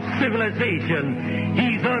of civilization.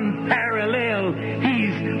 He's unparalleled.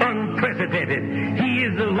 He's unprecedented. He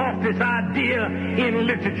is the loftiest idea in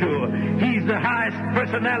literature. He's the highest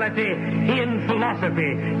personality in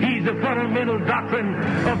philosophy. He's the fundamental doctrine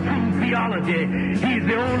of true theology. He's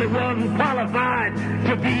the only one qualified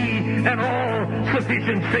to be an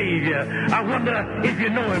all-sufficient Savior. I wonder if you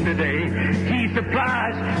know him today. He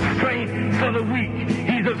supplies strength for the weak.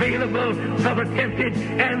 He's available for the tempted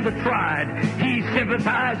and the tried. He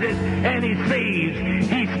sympathizes and he saves.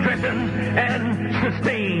 He strengthens and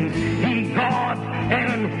sustains. He guards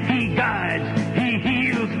and he guides. He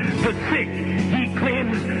heals the sick. He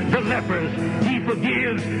cleanses the lepers. He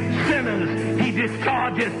forgives sinners. He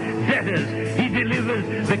discharges debtors. He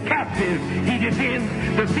delivers the captive. He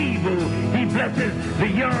defends the feeble. He blesses the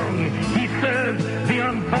young. He serves the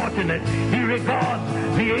unfortunate. He regards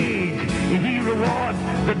the aged. He rewards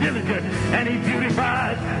the diligent. And he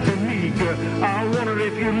beautifies the meek. I wonder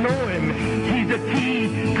if you know him. He's the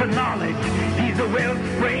key to knowledge. He's the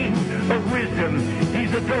wellspring of wisdom.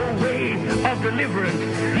 He's the doorway of deliverance.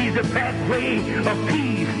 He's the pathway of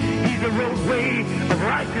peace. He's the roadway of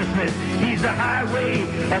righteousness. He's the highway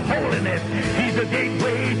of holiness. He's the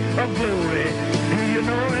gateway of glory. Do you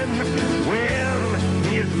know him? Well,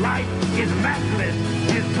 his light is matchless.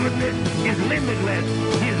 His goodness is limitless.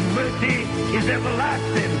 His mercy is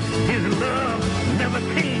everlasting. His love never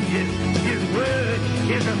changes. His word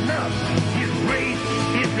is enough. His grace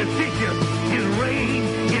is sufficient. His reign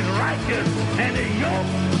is righteous. And his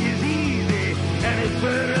yoke is easy. And his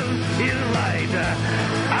burden is light.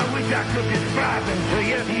 I wish I could describe him to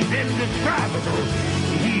you. He's indescribable.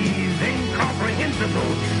 He's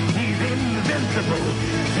incomprehensible. He's invincible.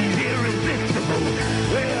 He's irresistible.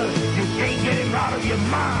 Well, you can't get him out of your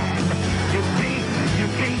mind. You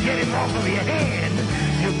can't get him off of your hand.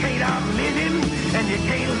 You can't outlive him, and you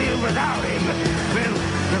can't live without him. Well,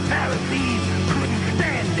 the Pharisees couldn't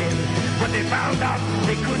stand him, but they found out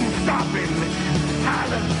they couldn't stop him.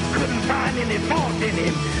 Pilate couldn't find any fault in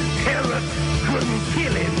him. Herod couldn't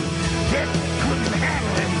kill him. Death couldn't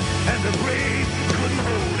handle him, and the grave couldn't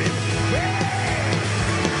hold him. Yeah!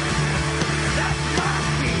 That's my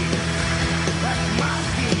king. That's my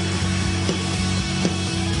king.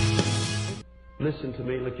 Listen to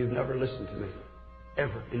me like you've never listened to me,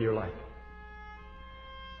 ever in your life.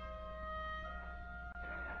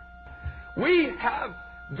 We have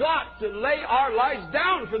got to lay our lives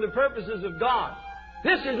down for the purposes of God.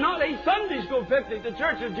 This is not a Sunday school picnic, the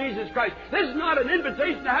Church of Jesus Christ. This is not an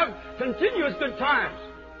invitation to have continuous good times.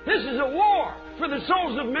 This is a war for the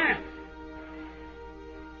souls of men.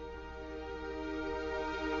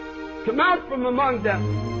 Come out from among them.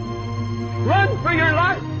 Run for your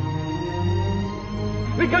life.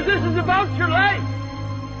 Because this is about your life.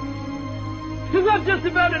 It's not just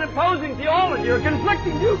about an opposing theology or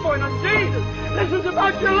conflicting viewpoint on Jesus. This is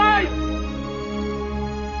about your life.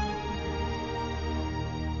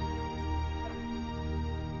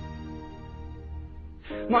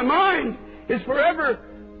 My mind is forever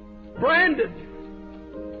branded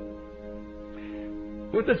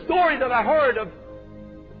with the story that I heard of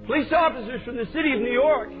police officers from the city of New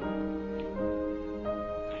York.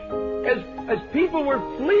 As people were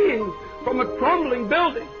fleeing from a crumbling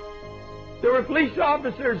building, there were police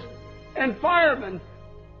officers and firemen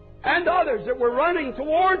and others that were running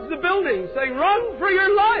towards the building saying, "Run for your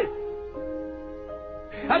life,"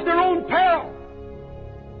 at their own peril.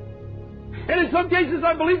 And in some cases,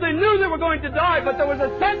 I believe they knew they were going to die, but there was a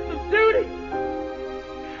sense of duty.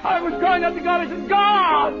 I was crying out to God. I said,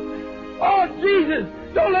 "God, oh Jesus,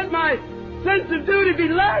 don't let my sense of duty be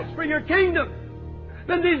less for your kingdom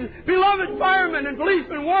than these beloved firemen and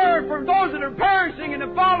policemen were for those that are perishing in the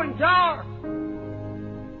falling tower."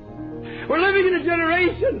 We're living in a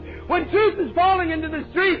generation when truth is falling into the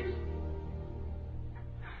streets.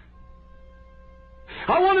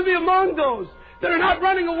 I want to be among those that are not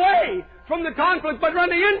running away from the conflict, but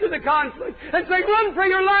running into the conflict and saying, "Run for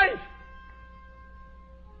your life."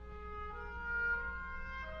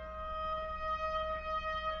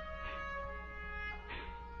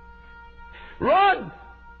 Run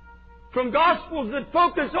from gospels that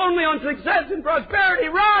focus only on success and prosperity.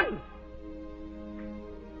 Run!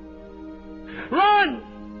 Run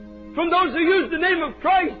from those who use the name of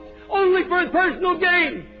Christ only for personal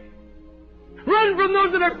gain. Run from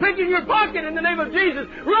those that are picking your pocket in the name of Jesus.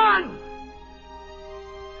 Run!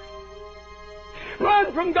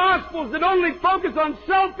 Run from gospels that only focus on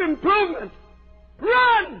self-improvement.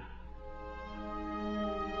 Run!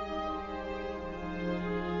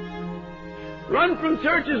 Run from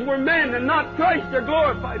churches where men and not Christ are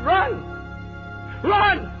glorified. Run!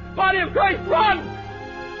 Run! Body of Christ, run!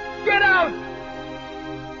 Get out!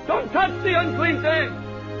 Don't touch the unclean thing!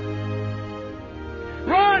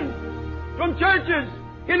 Run from churches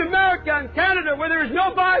in America and Canada where there is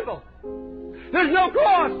no Bible. There's no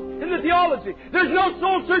cross in the theology. There's no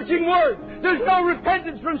soul-searching word. There's no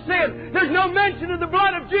repentance from sin. There's no mention of the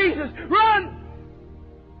blood of Jesus. Run!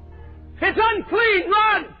 It's unclean.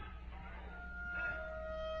 Run!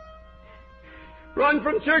 Run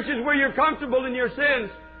from churches where you're comfortable in your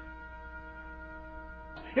sins.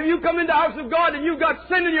 If you come into the house of God and you've got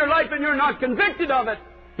sin in your life and you're not convicted of it,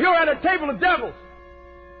 you're at a table of devils.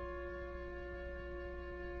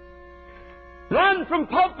 Run from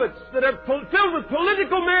pulpits that are filled with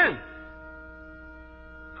political men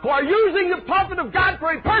who are using the pulpit of God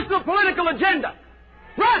for a personal political agenda.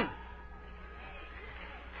 Run!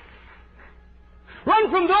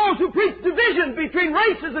 Run from those who preach division between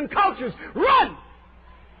races and cultures. Run!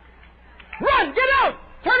 Run! Get out!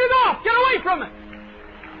 Turn it off! Get away from it!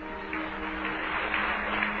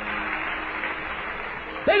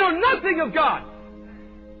 They know nothing of God.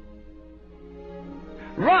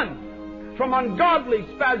 Run from ungodly,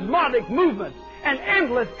 spasmodic movements and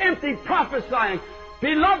endless, empty prophesying.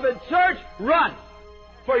 Beloved church, run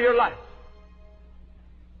for your life.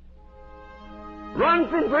 Run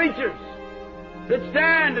from preachers that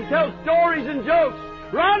stand and tell stories and jokes.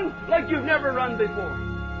 Run like you've never run before.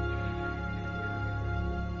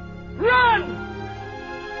 Run!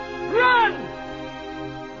 Run!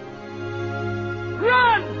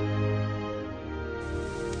 Run!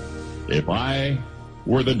 If I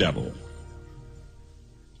were the devil,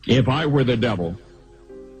 if I were the devil,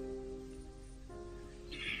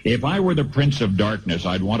 if I were the prince of darkness,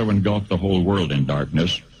 I'd want to engulf the whole world in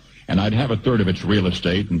darkness, and I'd have a third of its real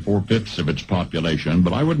estate and 4/5 of its population,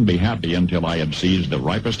 but I wouldn't be happy until I had seized the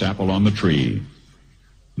ripest apple on the tree,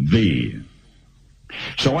 thee.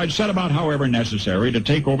 So I'd set about, however necessary, to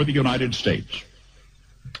take over the United States.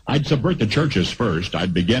 I'd subvert the churches first.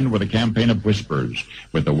 I'd begin with a campaign of whispers.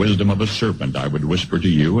 With the wisdom of a serpent, I would whisper to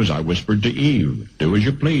you as I whispered to Eve, do as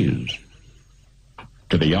you please.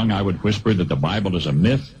 To the young, I would whisper that the Bible is a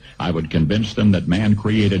myth. I would convince them that man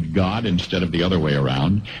created God instead of the other way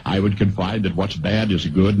around. I would confide that what's bad is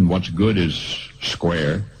good and what's good is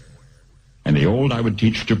square. And the old I would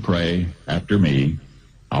teach to pray after me,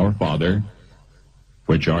 Our Father,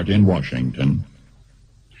 which art in Washington.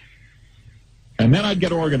 And then I'd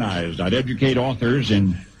get organized. I'd educate authors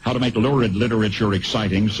in how to make lurid literature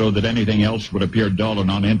exciting so that anything else would appear dull and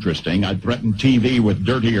uninteresting. I'd threaten TV with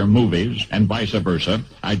dirtier movies and vice versa.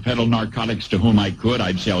 I'd peddle narcotics to whom I could.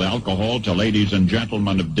 I'd sell alcohol to ladies and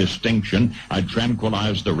gentlemen of distinction. I'd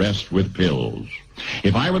tranquilize the rest with pills.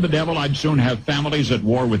 If I were the devil, I'd soon have families at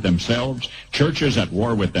war with themselves, churches at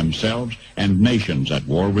war with themselves, and nations at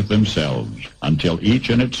war with themselves, until each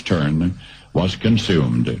in its turn was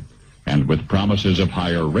consumed. And with promises of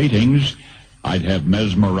higher ratings, I'd have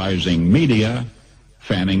mesmerizing media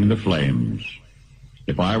fanning the flames.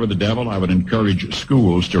 If I were the devil, I would encourage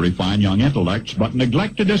schools to refine young intellects, but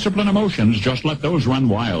neglect to discipline emotions. Just let those run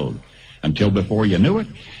wild. Until before you knew it,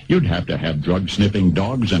 you'd have to have drug-sniffing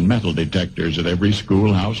dogs and metal detectors at every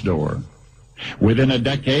schoolhouse door. Within a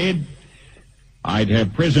decade, I'd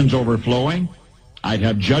have prisons overflowing. I'd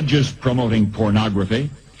have judges promoting pornography.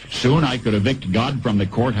 Soon I could evict God from the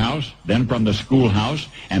courthouse, then from the schoolhouse,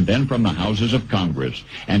 and then from the houses of Congress.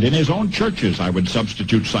 And in his own churches I would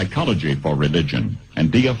substitute psychology for religion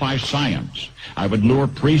and deify science. I would lure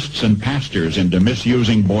priests and pastors into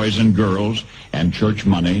misusing boys and girls and church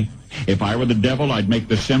money. If I were the devil, I'd make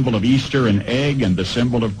the symbol of Easter an egg and the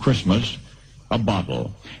symbol of Christmas a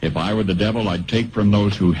bottle. If I were the devil, I'd take from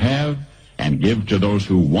those who have and give to those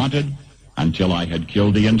who wanted until I had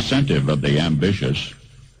killed the incentive of the ambitious.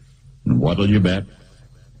 And what'll you bet?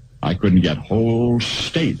 I couldn't get whole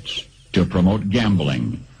states to promote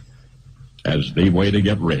gambling as the way to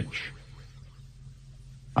get rich.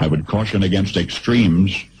 I would caution against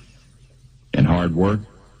extremes in hard work,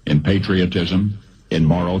 in patriotism, in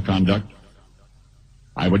moral conduct.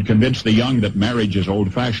 I would convince the young that marriage is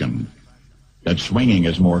old-fashioned, that swinging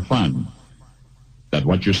is more fun, that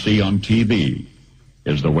what you see on TV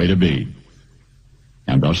is the way to be.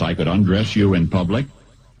 And thus I could undress you in public,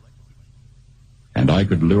 and I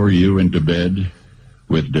could lure you into bed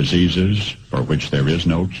with diseases for which there is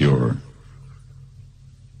no cure.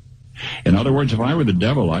 In other words, if I were the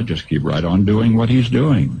devil, I'd just keep right on doing what he's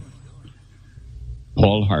doing.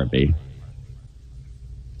 Paul Harvey.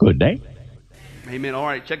 Good day. Amen. All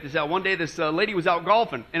right, check this out. One day this lady was out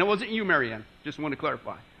golfing, and it wasn't you, Marianne. Just want to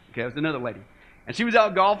clarify. Okay, it was another lady. And she was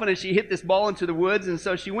out golfing, and she hit this ball into the woods, and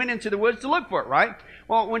so she went into the woods to look for it, right?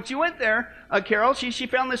 Well, when she went there, Carol, she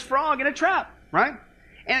found this frog in a trap, right?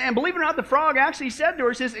 And believe it or not, the frog actually said to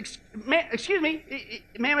her, says, excuse me,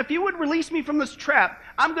 ma'am, if you would release me from this trap,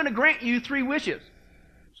 I'm going to grant you 3 wishes.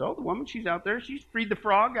 So the woman, she's out there, she's freed the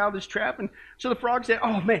frog out of this trap, and so the frog said,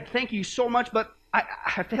 oh man, thank you so much, but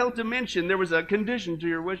I failed to mention there was a condition to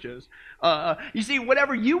your wishes. You see,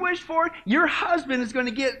 whatever you wish for, your husband is going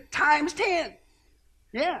to get times 10.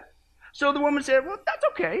 Yeah. So the woman said, well, that's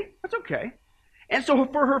okay. That's okay. And so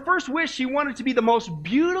for her first wish, she wanted to be the most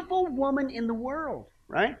beautiful woman in the world,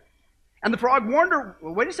 right? And the frog warned her,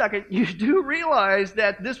 well, wait a second, you do realize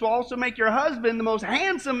that this will also make your husband the most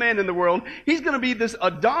handsome man in the world. He's going to be this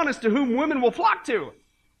Adonis to whom women will flock to.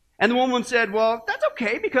 And the woman said, well, that's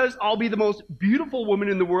okay, because I'll be the most beautiful woman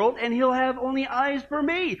in the world, and he'll have only eyes for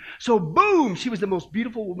me. So boom, she was the most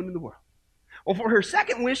beautiful woman in the world. Well, for her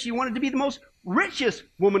second wish, she wanted to be the most richest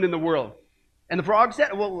woman in the world. And the frog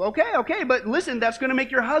said, well, okay, but listen, that's going to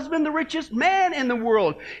make your husband the richest man in the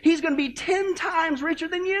world. He's going to be 10 times richer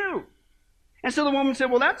than you. And so the woman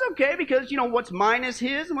said, well, that's okay, because, what's mine is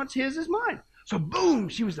his, and what's his is mine. So boom,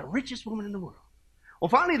 she was the richest woman in the world. Well,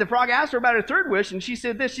 finally, the frog asked her about her third wish, and she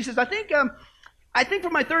said this. She says, I think for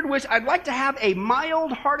my third wish, I'd like to have a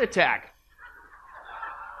mild heart attack.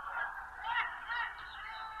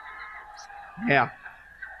 Yeah.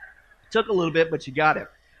 Took a little bit, but you got it.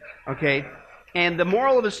 Okay? And the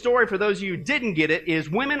moral of the story, for those of you who didn't get it, is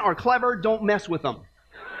women are clever, don't mess with them.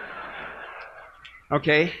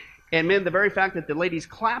 Okay? And men, the very fact that the ladies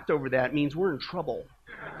clapped over that means we're in trouble.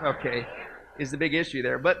 Okay? Is the big issue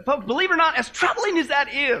there. But folks, believe it or not, as troubling as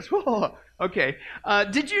that is, okay,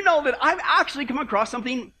 did you know that I've actually come across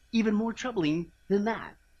something even more troubling than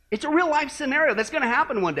that? It's a real life scenario that's going to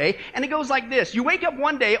happen one day, and it goes like this. You wake up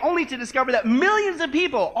one day only to discover that millions of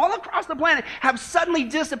people all across the planet have suddenly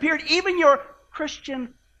disappeared, even your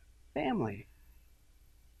Christian family.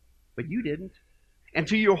 But you didn't. And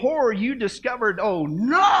to your horror, you discovered, oh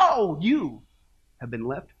no, you have been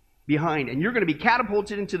left behind, and you're going to be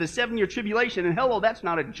catapulted into the 7-year tribulation. And hello, that's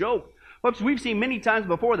not a joke. Folks, we've seen many times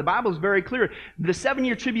before, the Bible is very clear. The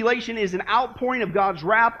 7-year tribulation is an outpouring of God's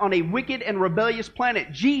wrath on a wicked and rebellious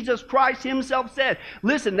planet. Jesus Christ himself said,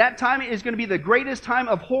 listen, that time is going to be the greatest time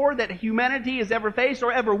of horror that humanity has ever faced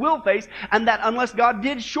or ever will face, and that unless God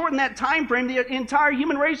did shorten that time frame, the entire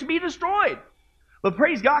human race would be destroyed. But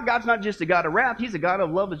praise God, God's not just a God of wrath, he's a God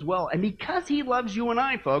of love as well. And because he loves you and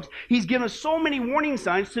I, folks, he's given us so many warning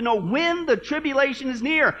signs to know when the tribulation is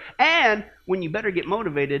near and when you better get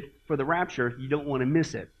motivated for the rapture. You don't want to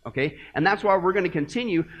miss it, okay? And that's why we're going to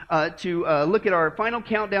continue to look at our final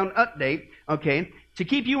countdown update, okay, to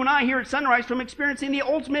keep you and I here at Sunrise from experiencing the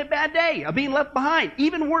ultimate bad day of being left behind,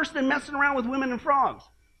 even worse than messing around with women and frogs.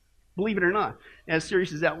 Believe it or not, as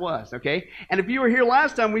serious as that was, okay? And if you were here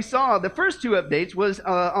last time, we saw the first 2 updates was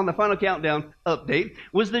on the final countdown update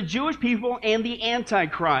was the Jewish people and the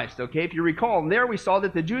Antichrist, okay? If you recall, and there we saw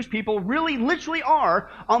that the Jewish people really literally are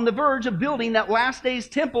on the verge of building that last days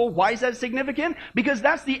temple. Why is that significant? Because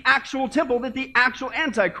that's the actual temple that the actual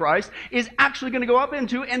Antichrist is actually going to go up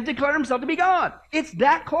into and declare himself to be God. It's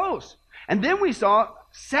that close. And then we saw,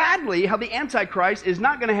 sadly, how the Antichrist is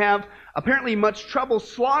not going to have apparently much trouble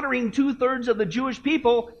slaughtering 2/3 of the Jewish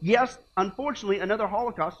people. Yes, unfortunately, another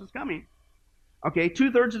Holocaust is coming. Okay,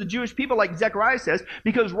 2/3 of the Jewish people, like Zechariah says,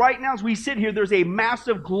 because right now as we sit here, there's a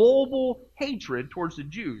massive global hatred towards the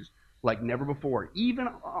Jews like never before, even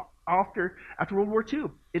after World War II.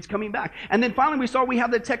 It's coming back. And then finally we have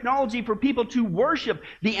the technology for people to worship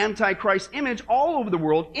the Antichrist image all over the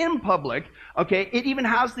world in public. Okay, it even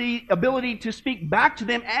has the ability to speak back to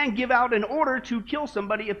them and give out an order to kill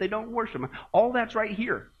somebody if they don't worship them. All that's right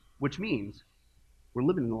here, which means we're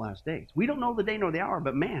living in the last days. We don't know the day nor the hour,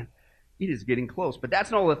 but man, it is getting close. But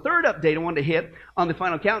that's not all. The third update I wanted to hit on the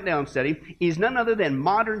final countdown study is none other than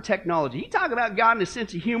modern technology. You talk about God and a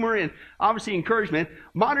sense of humor and obviously encouragement.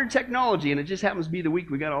 Modern technology, and it just happens to be the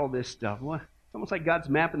week we got all this stuff. Well, it's almost like God's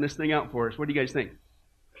mapping this thing out for us. What do you guys think?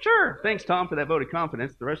 Sure. Thanks, Tom, for that vote of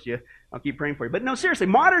confidence. The rest of you, I'll keep praying for you. But no, seriously,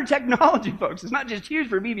 modern technology, folks, it's not just huge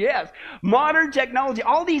for BBS. Modern technology,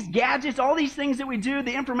 all these gadgets, all these things that we do,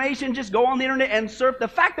 the information, just go on the internet and surf. The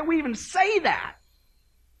fact that we even say that,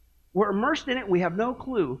 we're immersed in it, we have no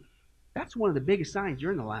clue. That's one of the biggest signs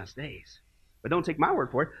you're in the last days. But don't take my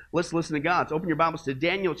word for it. Let's listen to God's. Open your Bibles to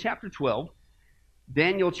Daniel chapter 12.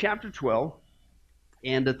 Daniel chapter 12.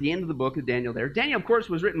 And at the end of the book of Daniel there. Daniel, of course,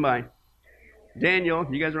 was written by Daniel.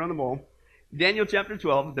 You guys are on the ball. Daniel chapter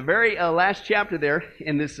 12. The very last chapter there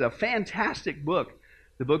in this fantastic book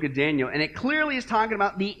the book of Daniel, and it clearly is talking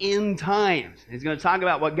about the end times. He's going to talk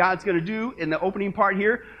about what God's going to do in the opening part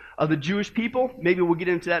here of the Jewish people. Maybe we'll get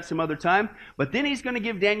into that some other time. But then he's going to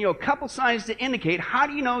give Daniel a couple signs to indicate how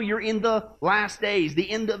do you know you're in the last days,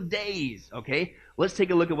 the end of days, okay? Let's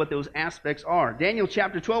take a look at what those aspects are. Daniel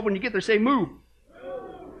chapter 12, when you get there, say move.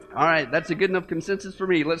 All right, that's a good enough consensus for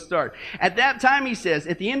me. Let's start. At that time, he says,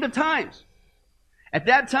 at the end of times, at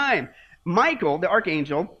that time, Michael, the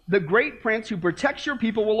archangel, the great prince who protects your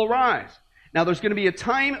people, will arise. Now there's going to be a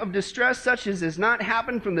time of distress such as has not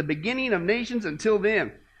happened from the beginning of nations until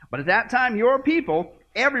then. But at that time, your people,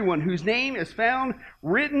 everyone whose name is found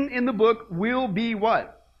written in the book, will be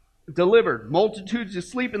what? Delivered. Multitudes who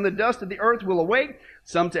sleep in the dust of the earth will awake,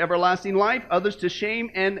 some to everlasting life, others to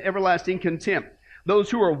shame and everlasting contempt.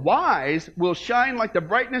 Those who are wise will shine like the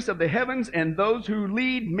brightness of the heavens, and those who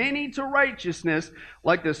lead many to righteousness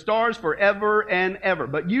like the stars forever and ever.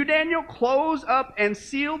 But you, Daniel, close up and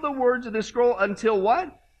seal the words of the scroll until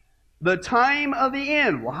what? The time of the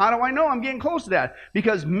end. Well, how do I know I'm getting close to that?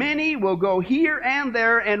 Because many will go here and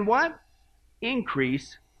there and what?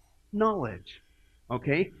 Increase knowledge.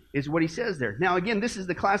 Okay, is what he says there. Now, again, this is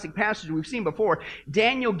the classic passage we've seen before.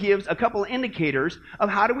 Daniel gives a couple of indicators of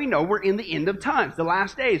how do we know we're in the end of times, the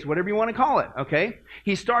last days, whatever you want to call it, okay?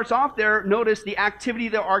 He starts off there, notice the activity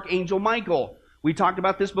of the archangel Michael. We talked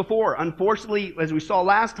about this before. Unfortunately, as we saw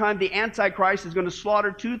last time, the Antichrist is going to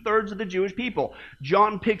slaughter 2/3 of the Jewish people.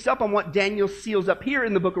 John picks up on what Daniel seals up here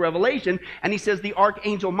in the book of Revelation, and he says the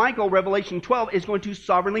archangel Michael, Revelation 12, is going to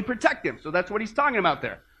sovereignly protect him. So that's what he's talking about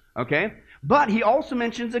there, okay? But he also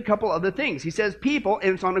mentions a couple other things. He says people,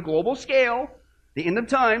 and it's on a global scale, the end of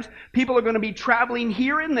times, people are going to be traveling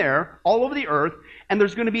here and there all over the earth, and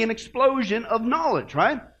there's going to be an explosion of knowledge,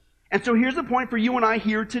 right? And so here's the point for you and I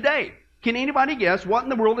here today. Can anybody guess what in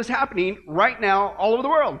the world is happening right now all over the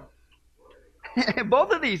world?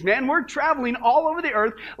 Both of these, man, we're traveling all over the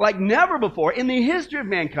earth like never before in the history of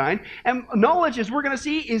mankind. And knowledge, as we're going to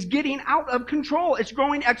see, is getting out of control. It's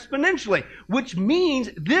growing exponentially, which means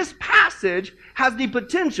this passage has the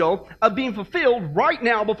potential of being fulfilled right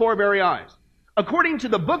now before our very eyes. According to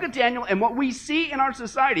the book of Daniel and what we see in our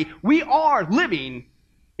society, we are living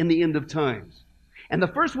in the end of times. And the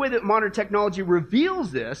first way that modern technology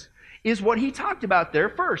reveals this is what he talked about there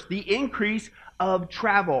first, the increase of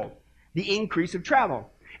travel. The increase of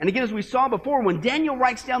travel. And again, as we saw before, when Daniel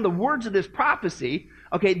writes down the words of this prophecy,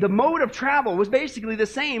 okay, the mode of travel was basically the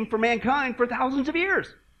same for mankind for thousands of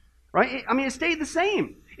years, right? I mean, it stayed the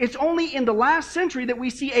same. It's only in the last century that we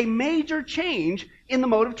see a major change in the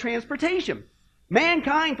mode of transportation.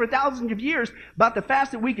 Mankind for thousands of years, about the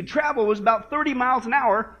fastest we could travel was about 30 miles an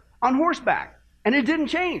hour on horseback. And it didn't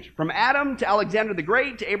change. From Adam to Alexander the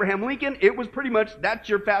Great to Abraham Lincoln, it was pretty much, that's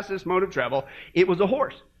your fastest mode of travel. It was a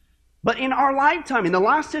horse. But in our lifetime, in the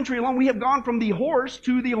last century alone, we have gone from the horse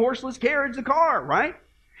to the horseless carriage, the car, right?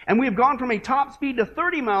 And we have gone from a top speed of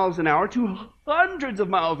 30 miles an hour to hundreds of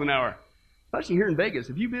miles an hour. Especially here in Vegas.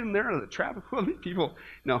 Have you been there in the traffic? Well, these people,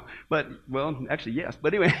 no. But, well, actually, yes.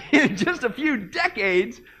 But anyway, in just a few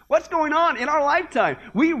decades, what's going on in our lifetime?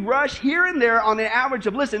 We rush here and there on an average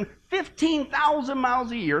of, listen, 15,000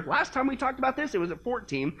 miles a year. Last time we talked about this, it was at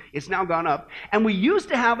 14. It's now gone up. And we used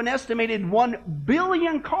to have an estimated 1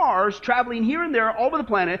 billion cars traveling here and there all over the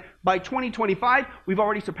planet. By 2025, we've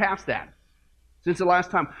already surpassed that. Since the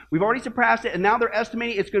last time. We've already surpassed it, and now they're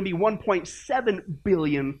estimating it's going to be 1.7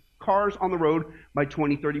 billion cars on the road by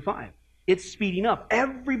 2035. It's speeding up.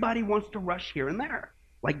 Everybody wants to rush here and there,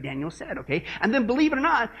 like Daniel said, okay? And then believe it or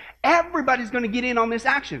not, everybody's going to get in on this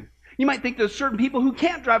action. You might think there's certain people who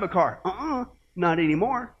can't drive a car. Not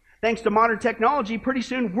anymore. Thanks to modern technology, pretty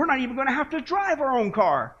soon we're not even going to have to drive our own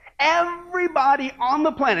car. Everybody on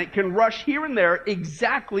the planet can rush here and there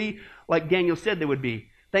exactly like Daniel said they would be,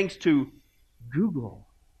 thanks to Google.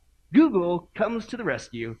 Google comes to the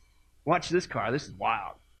rescue. Watch this car. This is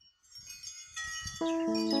wild.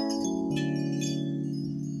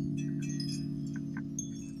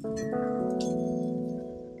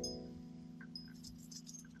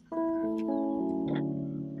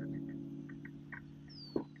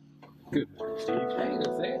 Good morning, Steve. Hey,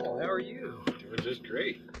 Nathaniel, how are you? Doing just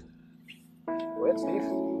great. Go ahead, Steve.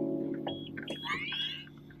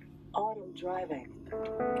 Auto driving.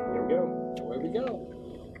 Here we go. Away we go.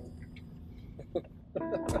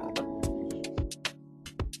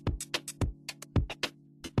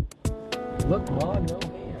 Look, Ma, no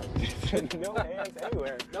hands. No hands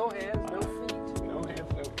anywhere. No hands, no feet. No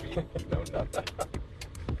hands, no feet. No nothing.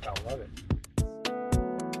 I love it.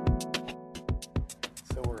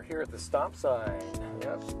 So we're here at the stop sign.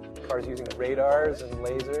 Yep. far as using radars and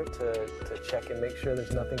laser to check and make sure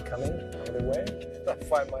there's nothing coming either way. I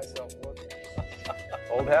find myself looking.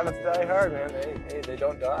 Old habits die hard, man. Hey, they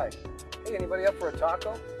don't die. Hey, anybody up for a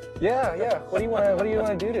taco? Yeah. What do you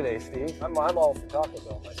want to do today, Steve? I'm all for Taco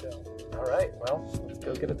Bell myself. All right, well, let's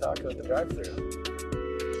go get a taco at the drive-thru.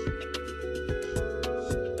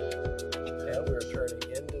 And we're turning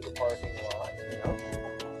into the parking lot.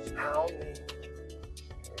 How many?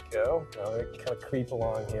 There we go. Now we kind of creep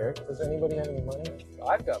along here. Does anybody have any money?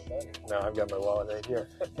 I've got money. No, I've got my wallet right here.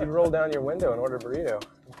 You roll down your window and order a burrito.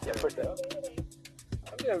 Yeah, push that.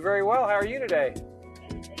 I'm doing very well. How are you today?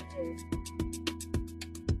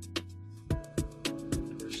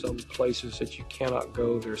 There's some places that you cannot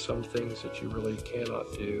go. There's some things that you really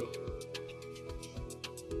cannot do.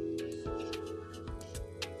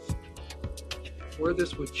 Where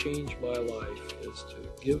this would change my life is to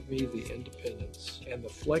give me the independence and the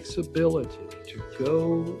flexibility to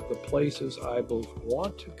go the places I both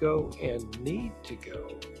want to go and need to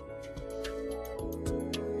go.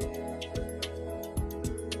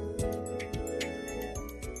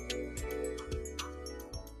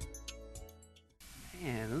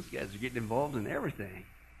 Man, those guys are getting involved in everything.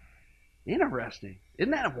 Interesting.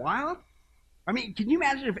 Isn't that wild? I mean, can you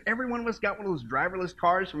imagine if every one of us got one of those driverless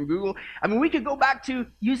cars from Google? I mean, we could go back to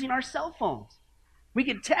using our cell phones. We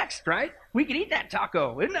could text, right? We could eat that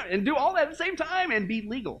taco and do all that at the same time and be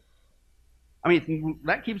legal. I mean,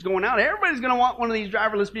 that keeps going out. Everybody's going to want one of these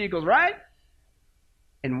driverless vehicles, right?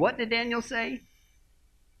 And what did Daniel say?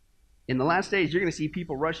 In the last days, you're going to see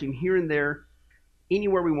people rushing here and there,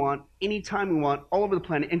 anywhere we want, anytime we want, all over the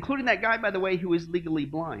planet, including that guy, by the way, who is legally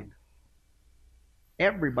blind.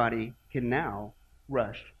 Everybody can now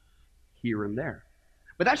rush here and there.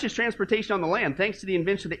 But that's just transportation on the land, thanks to the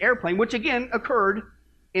invention of the airplane, which again occurred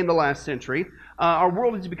in the last century. Our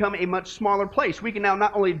world has become a much smaller place. We can now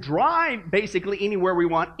not only drive basically anywhere we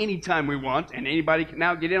want, anytime we want, and anybody can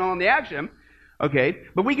now get in on the action, okay,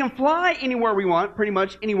 but we can fly anywhere we want, pretty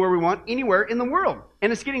much anywhere we want, anywhere in the world.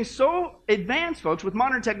 And it's getting so advanced, folks, with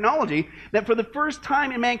modern technology, that for the first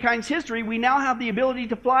time in mankind's history, we now have the ability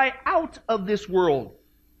to fly out of this world.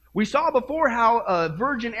 We saw before how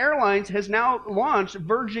Virgin Airlines has now launched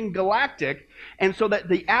Virgin Galactic, and so that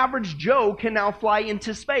the average Joe can now fly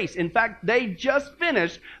into space. In fact, they just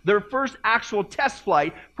finished their first actual test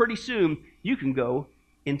flight. Pretty soon, you can go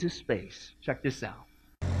into space. Check this out.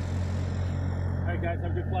 All right, guys,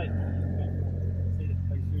 have a good flight. See you.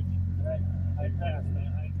 Thanks, Suji. All right, high pass,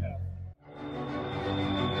 man, high pass.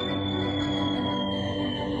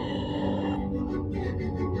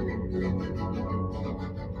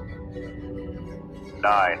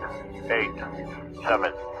 9, 8,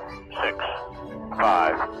 7, 6,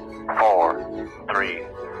 5, 4, 3,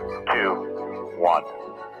 2, 1.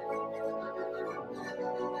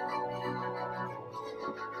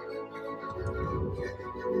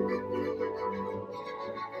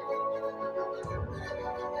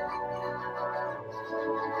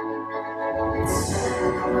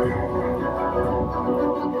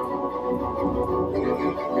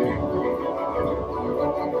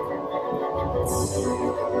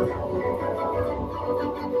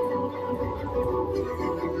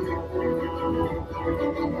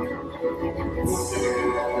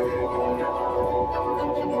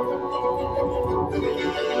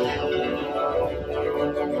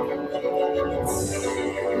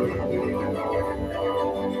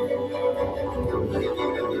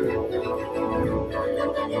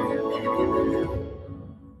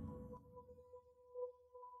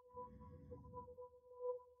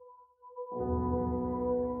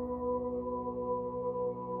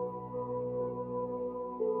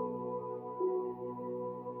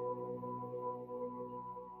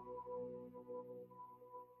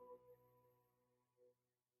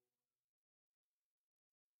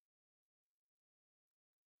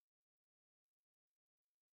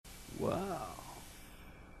 Wow.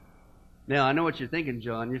 Now, I know what you're thinking,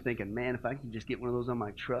 John. You're thinking, man, if I could just get one of those on my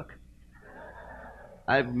truck,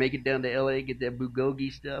 I'd make it down to L.A., get that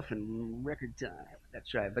bulgogi stuff in record time.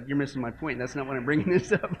 That's right, but you're missing my point. That's not what I'm bringing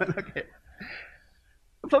this up, but okay.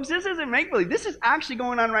 Folks, this isn't make-believe. This is actually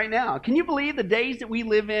going on right now. Can you believe the days that we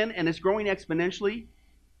live in, and it's growing exponentially?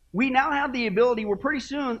 We now have the ability where pretty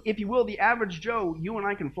soon, if you will, the average Joe, you and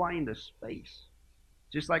I can fly into space.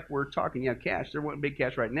 Just like we're talking, cash. There wasn't big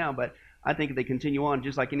cash right now, but I think if they continue on,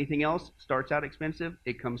 just like anything else, starts out expensive,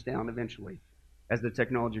 it comes down eventually as the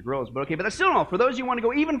technology grows. But that's still all. For those of you who want to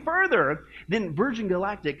go even further, then Virgin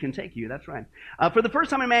Galactic can take you. That's right. For the first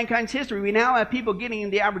time in mankind's history, we now have people getting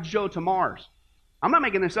the average Joe to Mars. I'm not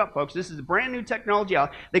making this up, folks. This is a brand new technology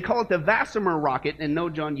out. They call it the Vasimer rocket. And no,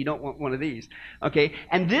 John, you don't want one of these. Okay?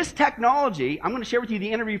 And this technology, I'm going to share with you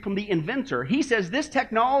the interview from the inventor. He says this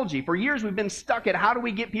technology, for years we've been stuck at how do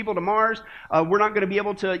we get people to Mars? We're not going to be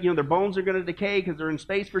able to, their bones are going to decay because they're in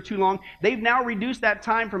space for too long. They've now reduced that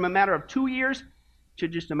time from a matter of 2 years to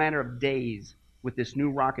just a matter of days with this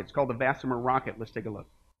new rocket. It's called the Vasimer rocket. Let's take a look.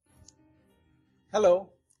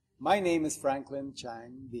 Hello, my name is Franklin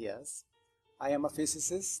Chang Diaz. I am a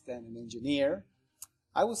physicist and an engineer.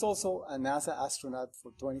 I was also a NASA astronaut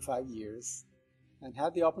for 25 years and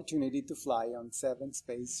had the opportunity to fly on 7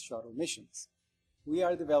 space shuttle missions. We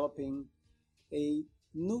are developing a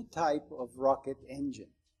new type of rocket engine.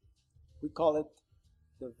 We call it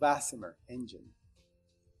the Vasimer engine.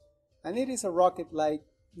 And it is a rocket like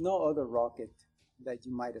no other rocket that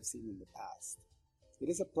you might have seen in the past. It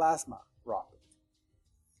is a plasma rocket.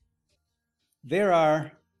 There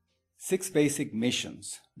are 6 basic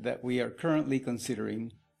missions that we are currently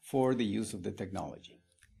considering for the use of the technology.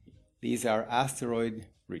 These are asteroid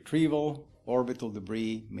retrieval, orbital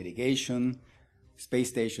debris mitigation, space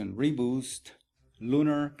station reboost,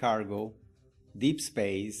 lunar cargo, deep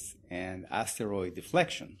space, and asteroid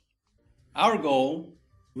deflection. Our goal,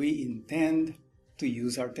 we intend to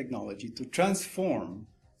use our technology to transform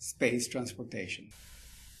space transportation.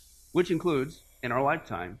 Which includes, in our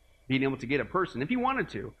lifetime, being able to get a person, if you wanted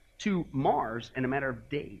to Mars in a matter of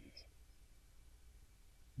days.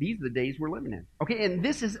 These are the days we're living in. Okay, and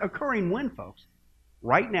this is occurring when, folks?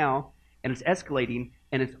 Right now, and it's escalating,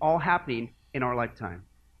 and it's all happening in our lifetime.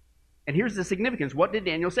 And here's the significance. What did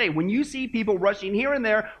Daniel say? When you see people rushing here and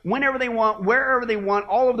there, whenever they want, wherever they want,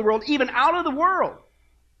 all over the world, even out of the world.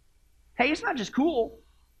 Hey, it's not just cool.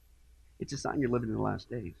 It's a sign you're living in the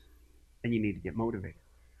last days, and you need to get motivated.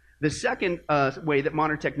 The second way that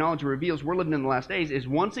modern technology reveals we're living in the last days is,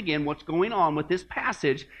 once again, what's going on with this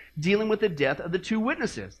passage dealing with the death of the 2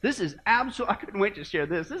 witnesses. This is absolutely, I couldn't wait to share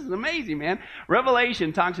this. This is amazing, man.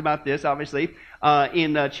 Revelation talks about this, obviously,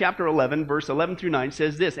 in chapter 11, verse 11 through 9,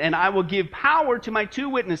 says this, "And I will give power to my 2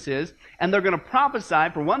 witnesses, and they're going to prophesy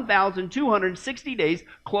for 1,260 days,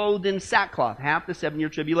 clothed in sackcloth," half the 7-year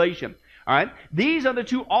tribulation. All right. These are the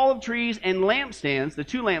 2 olive trees and lampstands, the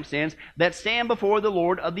 2 lampstands that stand before the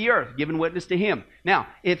Lord of the earth, giving witness to him. Now,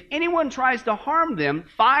 if anyone tries to harm them,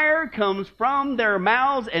 fire comes from their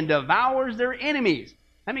mouths and devours their enemies.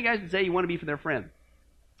 How many guys would say you want to be for their friend?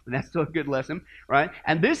 That's still a good lesson, right?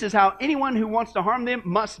 And this is how anyone who wants to harm them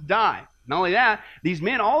must die. Not only that, these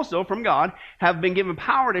men also, from God, have been given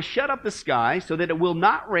power to shut up the sky so that it will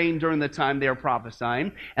not rain during the time they are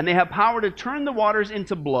prophesying. And they have power to turn the waters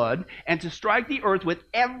into blood and to strike the earth with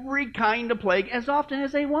every kind of plague as often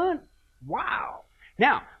as they want. Wow.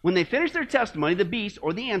 Now, when they finish their testimony, the beast,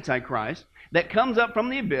 or the Antichrist, that comes up from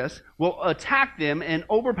the abyss will attack them and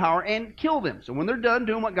overpower and kill them. So when they're done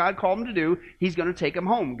doing what God called them to do, he's going to take them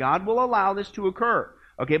home. God will allow this to occur.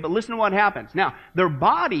 Okay, but listen to what happens. Now, their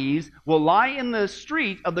bodies will lie in the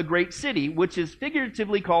street of the great city, which is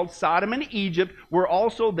figuratively called Sodom and Egypt, where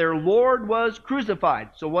also their Lord was crucified.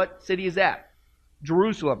 So what city is that?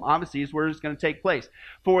 Jerusalem, obviously, is where it's going to take place.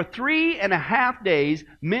 For 3.5 days,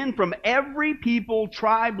 men from every people,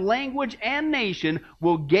 tribe, language, and nation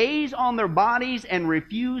will gaze on their bodies and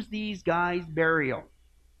refuse these guys burial.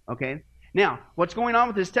 Okay? Now, what's going on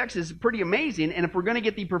with this text is pretty amazing, and if we're going to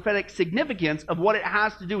get the prophetic significance of what it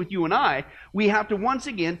has to do with you and I, we have to once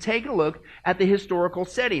again take a look at the historical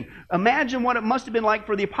setting. Imagine what it must have been like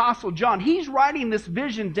for the Apostle John. He's writing this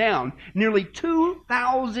vision down nearly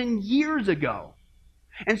 2,000 years ago.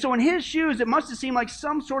 And so in his shoes, it must have seemed like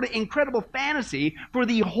some sort of incredible fantasy for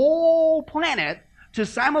the whole planet to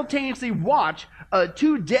simultaneously watch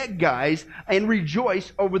 2 dead guys and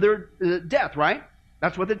rejoice over their death, right?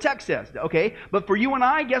 That's what the text says, okay? But for you and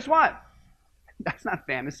I, guess what? That's not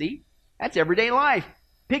fantasy. That's everyday life.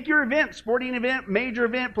 Pick your event, sporting event, major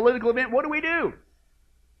event, political event. What do?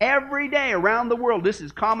 Every day around the world, this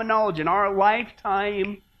is common knowledge. In our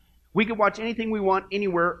lifetime, we can watch anything we want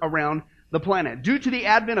anywhere around the planet. Due to the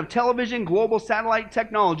advent of television, global satellite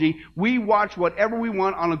technology, we watch whatever we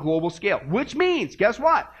want on a global scale. Which means, guess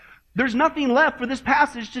what? There's nothing left for this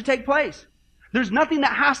passage to take place. There's nothing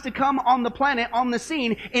that has to come on the planet, on the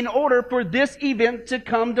scene, in order for this event to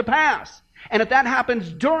come to pass. And if that happens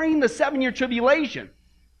during the 7-year tribulation,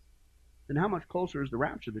 then how much closer is the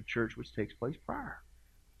rapture of the church, which takes place prior?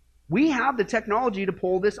 We have the technology to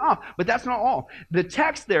pull this off, but that's not all. The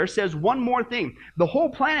text there says one more thing. The whole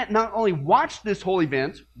planet not only watched this whole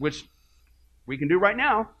event, which we can do right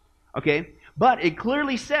now, okay, but it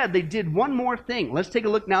clearly said they did one more thing. Let's take a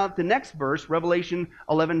look now at the next verse, Revelation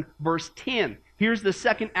 11, verse 10. Here's the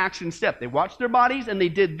second action step. They washed their bodies and they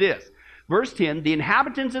did this. Verse 10, the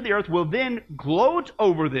inhabitants of the earth will then gloat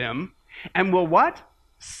over them and will what?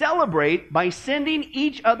 Celebrate by sending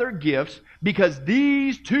each other gifts because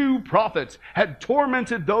these two prophets had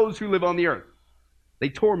tormented those who live on the earth. They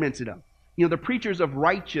tormented them. You know, the preachers of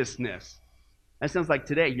righteousness. That sounds like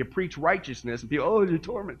today. You preach righteousness and people, oh, you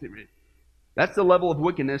tormented me. That's the level of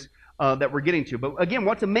wickedness that we're getting to. But again,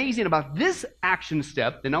 what's amazing about this action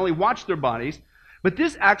step, they not only watched their bodies, but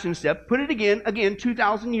this action step, put it again,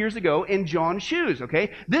 2,000 years ago in John's shoes,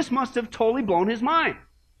 okay? This must have totally blown his mind.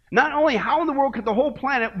 Not only how in the world could the whole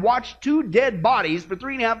planet watch two dead bodies for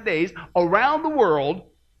 3.5 days around the world,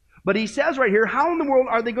 but he says right here, how in the world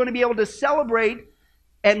are they going to be able to celebrate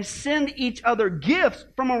and send each other gifts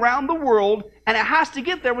from around the world, and it has to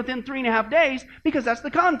get there within 3.5 days because that's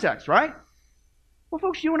the context, right? Well,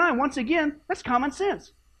 folks, you and I, once again, that's common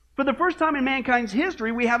sense. For the first time in mankind's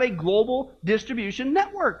history, we have a global distribution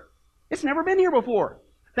network. It's never been here before.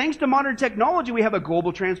 Thanks to modern technology, we have a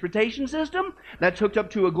global transportation system that's hooked up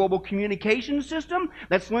to a global communication system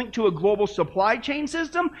that's linked to a global supply chain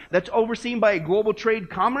system that's overseen by a global trade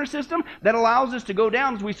commerce system that allows us to go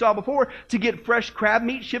down, as we saw before, to get fresh crab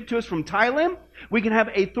meat shipped to us from Thailand. We can have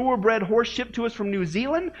a thoroughbred horse shipped to us from New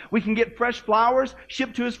Zealand. We can get fresh flowers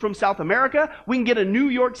shipped to us from South America. We can get a New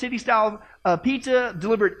York City-style pizza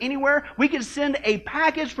delivered anywhere. We can send a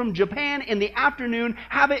package from Japan in the afternoon,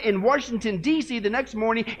 have it in Washington, D.C. the next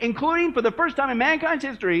morning, including, for the first time in mankind's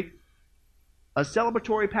history, a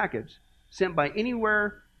celebratory package sent by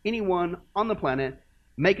anywhere, anyone on the planet,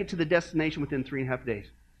 make it to the destination within 3.5 days.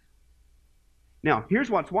 Now, here's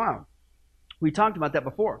what's wild. We talked about that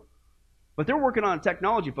before. But they're working on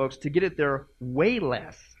technology, folks, to get it there way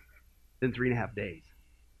less than 3.5 days.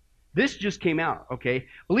 This just came out, okay?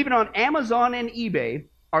 Believe it or not, Amazon and eBay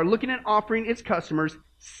are looking at offering its customers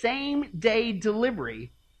same-day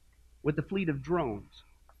delivery with a fleet of drones.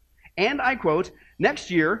 And I quote, next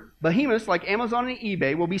year, behemoths like Amazon and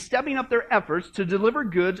eBay will be stepping up their efforts to deliver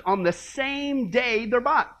goods on the same day they're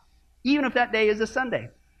bought, even if that day is a Sunday.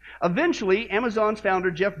 Eventually, Amazon's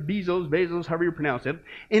founder, Jeff Bezos, however you pronounce it,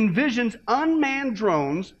 envisions unmanned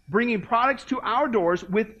drones bringing products to our doors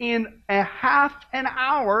within a half an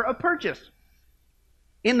hour of purchase.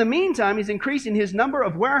 In the meantime, he's increasing his number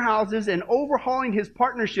of warehouses and overhauling his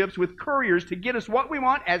partnerships with couriers to get us what we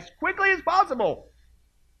want as quickly as possible,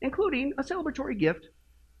 including a celebratory gift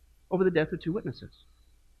over the death of two witnesses.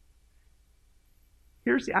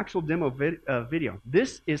 Here's the actual demo video.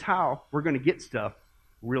 This is how we're going to get stuff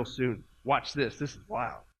real soon. Watch this. This is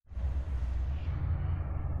wild.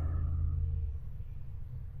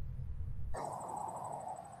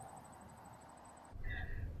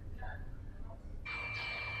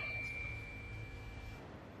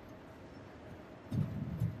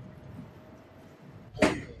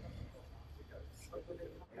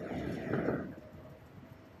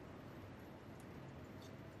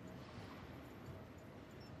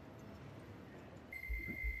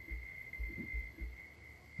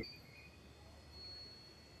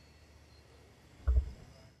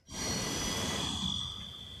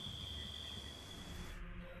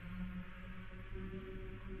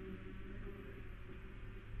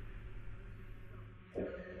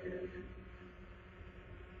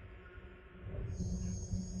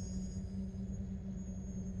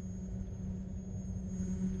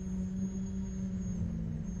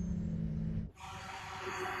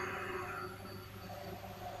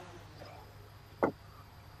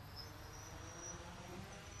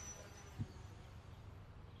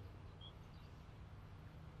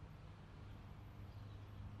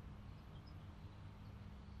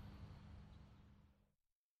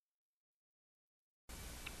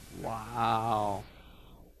 Wow.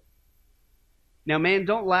 Now, man,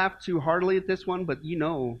 don't laugh too heartily at this one, but you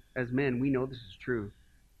know, as men, we know this is true.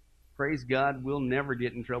 Praise God, we'll never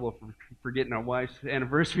get in trouble for forgetting our wife's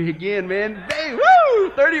anniversary again, man. Hey,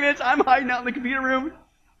 woo! 30 minutes, I'm hiding out in the computer room.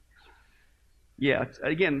 Yeah,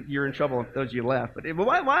 again, you're in trouble if those of you laugh. But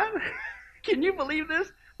what? Can you believe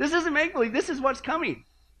this? This isn't make-believe. This is what's coming.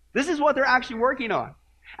 This is what they're actually working on.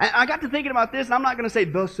 And I got to thinking about this, and I'm not going to say,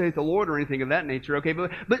 thus saith the Lord, or anything of that nature, okay?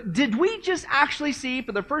 But did we just actually see,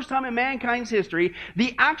 for the first time in mankind's history,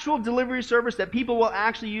 the actual delivery service that people will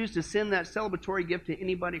actually use to send that celebratory gift to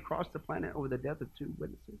anybody across the planet over the death of two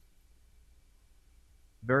witnesses?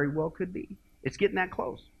 Very well could be. It's getting that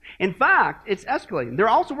close. In fact, it's escalating. They're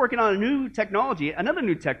also working on another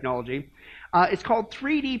new technology. It's called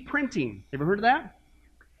 3D printing. Ever heard of that?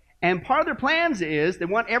 And part of their plans is they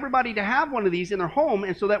want everybody to have one of these in their home,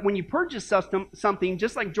 and so that when you purchase something,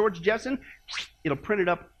 just like George Jetson, it'll print it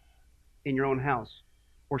up in your own house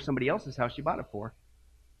or somebody else's house you bought it for.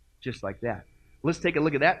 Just like that. Let's take a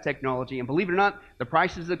look at that technology. And believe it or not, the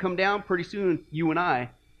prices will come down pretty soon. You and I,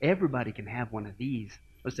 everybody can have one of these.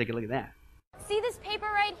 Let's take a look at that. See this paper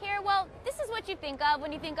right here? Well, this is what you think of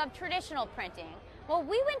when you think of traditional printing. Well,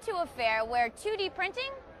 we went to a fair where 2D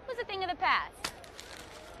printing was a thing of the past.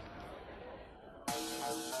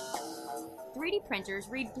 3D printers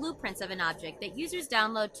read blueprints of an object that users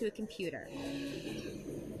download to a computer.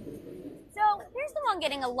 So here's the one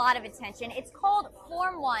getting a lot of attention. It's called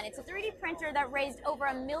Form 1. It's a 3D printer that raised over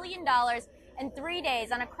 $1 million in 3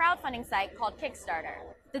 days on a crowdfunding site called Kickstarter.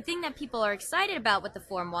 The thing that people are excited about with the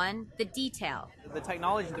Form 1, the detail. The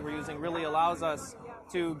technology that we're using really allows us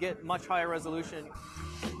to get much higher resolution.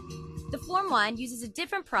 The Form 1 uses a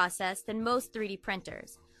different process than most 3D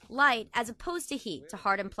printers. Light as opposed to heat to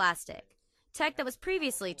harden plastic. Tech that was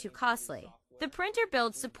previously too costly. The printer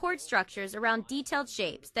builds support structures around detailed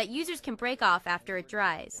shapes that users can break off after it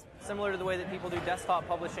dries. Similar to the way that people do desktop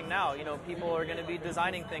publishing now, people are going to be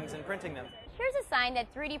designing things and printing them. Here's a sign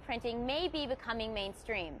that 3D printing may be becoming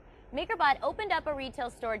mainstream. MakerBot opened up a retail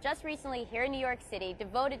store just recently here in New York City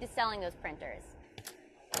devoted to selling those printers.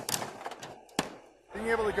 Being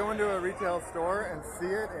able to go into a retail store and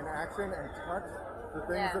see it in action and touch the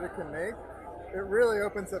things that it can make, it really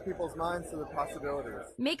opens up people's minds to the possibilities.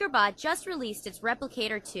 MakerBot just released its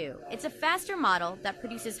Replicator 2. It's a faster model that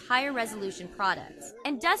produces higher resolution products.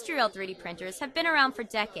 Industrial 3D printers have been around for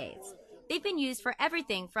decades. They've been used for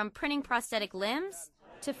everything from printing prosthetic limbs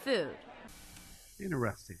to food.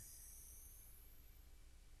 Interesting.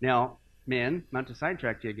 Now, men, not to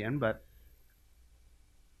sidetrack you again, but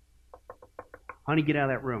honey, get out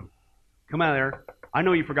of that room. Come out of there. I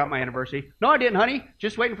know you forgot my anniversary. No, I didn't, honey.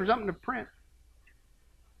 Just waiting for something to print.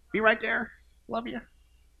 Be right there. Love you.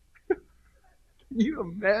 Can you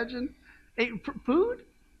imagine? Hey, food?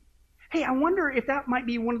 Hey, I wonder if that might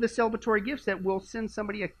be one of the celebratory gifts that will send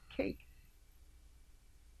somebody a cake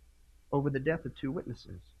over the death of 2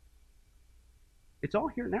 witnesses. It's all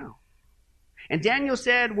here now. And Daniel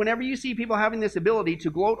said, whenever you see people having this ability to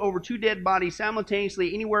gloat over 2 dead bodies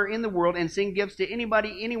simultaneously anywhere in the world and send gifts to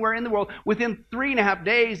anybody anywhere in the world within 3.5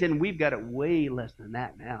 days, and we've got it way less than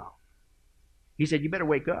that now. He said, you better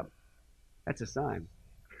wake up. That's a sign.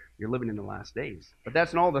 You're living in the last days. But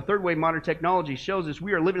that's not all. The third way modern technology shows us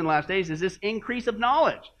we are living in the last days is this increase of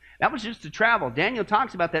knowledge. That was just to travel. Daniel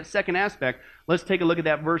talks about that second aspect. Let's take a look at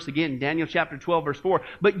that verse again. Daniel chapter 12, verse 4.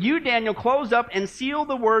 But you, Daniel, close up and seal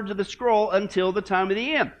the words of the scroll until the time of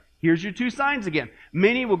the end. Here's your 2 signs again.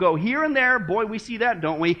 Many will go here and there. Boy, we see that,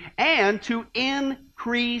 don't we? And to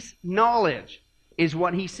increase knowledge is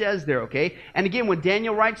what he says there, okay? And again, when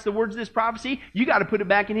Daniel writes the words of this prophecy, you got to put it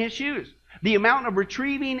back in his shoes. The amount of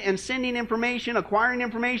retrieving and sending information, acquiring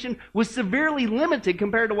information, was severely limited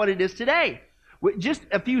compared to what it is today. Just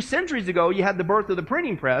a few centuries ago, you had the birth of the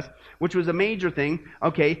printing press, which was a major thing,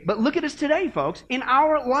 okay? But look at us today, folks. In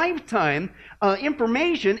our lifetime,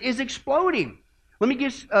 information is exploding. Let me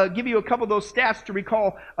give you a couple of those stats to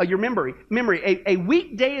recall your memory. A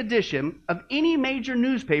weekday edition of any major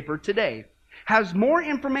newspaper today has more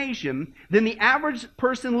information than the average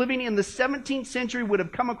person living in the 17th century would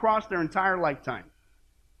have come across their entire lifetime.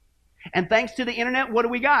 And thanks to the internet, what do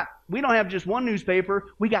we got? We don't have just one newspaper.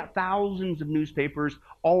 We got thousands of newspapers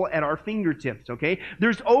all at our fingertips, okay?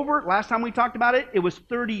 There's last time we talked about it, it was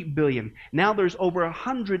 30 billion. Now there's over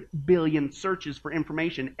 100 billion searches for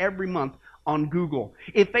information every month on Google.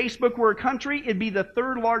 If Facebook were a country, it'd be the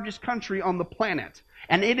 3rd largest country on the planet.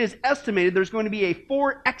 And it is estimated there's going to be a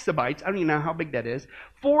 4 exabytes, I don't even know how big that is,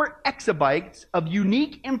 4 exabytes of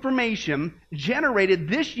unique information generated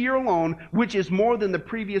this year alone, which is more than the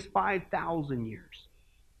previous 5,000 years.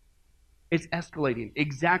 It's escalating,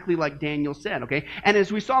 exactly like Daniel said, okay? And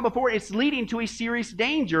as we saw before, it's leading to a serious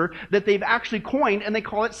danger that they've actually coined, and they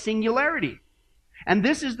call it singularity. And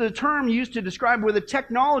this is the term used to describe where the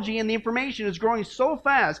technology and the information is growing so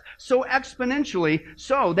fast, so exponentially,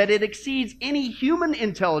 so that it exceeds any human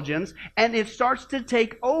intelligence, and it starts to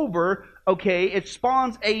take over, okay? It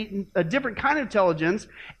spawns a different kind of intelligence,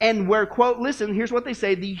 and where, quote, listen, here's what they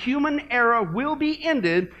say, the human era will be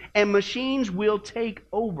ended, and machines will take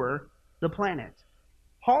over the planet.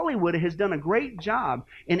 Hollywood has done a great job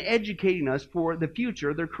in educating us for the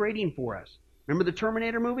future they're creating for us. Remember the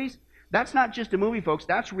Terminator movies? That's not just a movie, folks.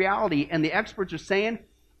 That's reality. And the experts are saying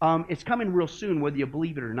it's coming real soon, whether you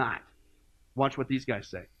believe it or not. Watch what these guys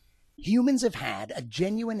say. Humans have had a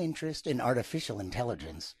genuine interest in artificial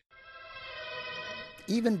intelligence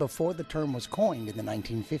even before the term was coined in the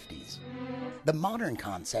 1950s. The modern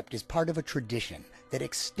concept is part of a tradition that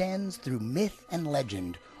extends through myth and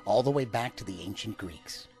legend all the way back to the ancient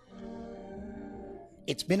Greeks.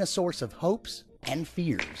 It's been a source of hopes and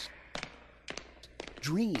fears,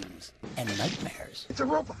 dreams and nightmares. It's a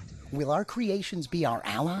robot. Will our creations be our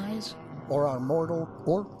allies or our mortal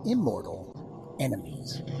or immortal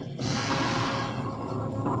enemies?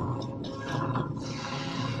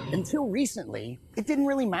 Until recently, it didn't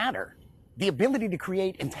really matter. The ability to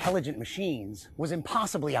create intelligent machines was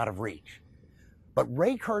impossibly out of reach. But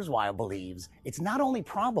Ray Kurzweil believes it's not only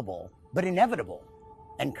probable, but inevitable,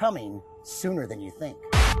 and coming sooner than you think.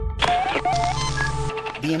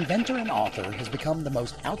 The inventor and author has become the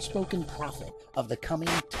most outspoken prophet of the coming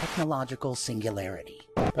technological singularity.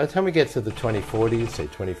 By the time we get to the 2040s, say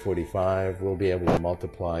 2045, we'll be able to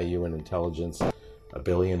multiply human intelligence a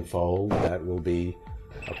billion-fold. That will be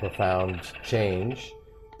a profound change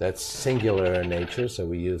that's singular in nature, so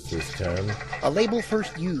we use this term. A label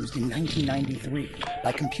first used in 1993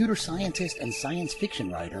 by computer scientist and science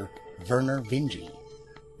fiction writer Vernor Vinge.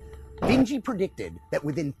 Vinge predicted that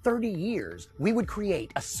within 30 years, we would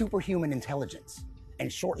create a superhuman intelligence,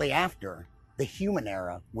 and shortly after, the human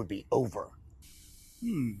era would be over.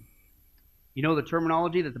 You know the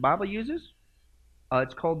terminology that the Bible uses?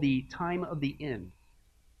 It's called the time of the end,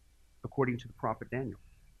 according to the prophet Daniel.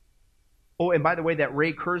 Oh, and by the way, that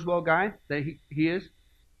Ray Kurzweil guy that he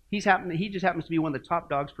just happens to be one of the top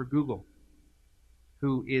dogs for Google,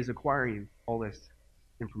 who is acquiring all this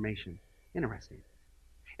information. Interesting.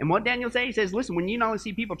 And what Daniel says, he says, listen, when you not only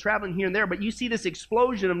see people traveling here and there, but you see this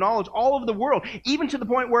explosion of knowledge all over the world, even to the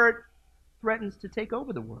point where it threatens to take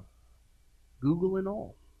over the world. Google and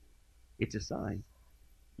all. It's a sign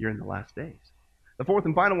you're in the last days. The fourth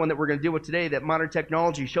and final one that we're going to deal with today that modern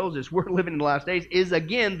technology shows us we're living in the last days is,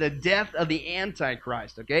 again, the death of the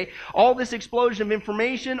Antichrist, okay? All this explosion of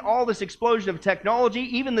information, all this explosion of technology,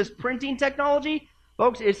 even this printing technology,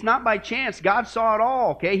 folks, it's not by chance. God saw it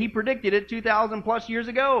all, okay? He predicted it 2,000 plus years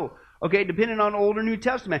ago, okay, depending on Old or New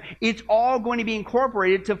Testament. It's all going to be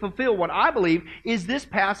incorporated to fulfill what I believe is this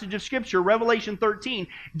passage of Scripture, Revelation 13,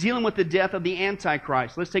 dealing with the death of the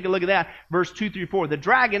Antichrist. Let's take a look at that, verse 2 through 4. The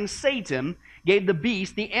dragon, Satan, gave the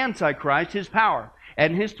beast, the Antichrist, his power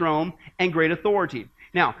and his throne and great authority.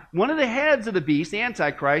 Now, one of the heads of the beast, the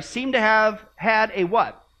Antichrist, seemed to have had a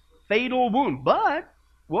what? Fatal wound. But,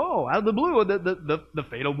 whoa, out of the blue, the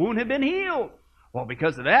fatal wound had been healed. Well,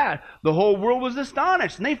 because of that, the whole world was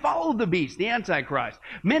astonished, and they followed the beast, the Antichrist.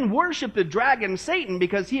 Men worshiped the dragon, Satan,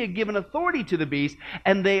 because he had given authority to the beast,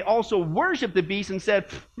 and they also worshiped the beast and said,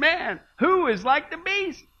 man, who is like the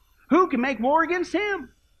beast? Who can make war against him?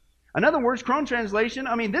 In other words, Crone translation,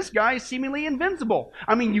 this guy is seemingly invincible.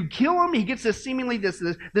 You kill him, he gets this seemingly this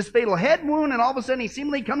fatal head wound, and all of a sudden he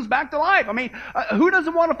seemingly comes back to life. Who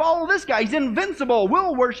doesn't want to follow this guy? He's invincible.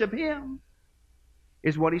 We'll worship him,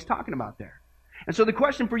 is what he's talking about there. And so the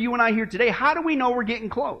question for you and I here today, how do we know we're getting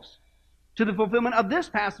close to the fulfillment of this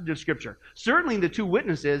passage of Scripture? Certainly the two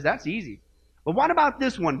witnesses, that's easy. But what about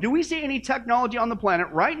this one? Do we see any technology on the planet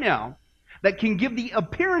right now that can give the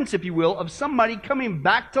appearance, if you will, of somebody coming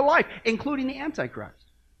back to life, including the Antichrist?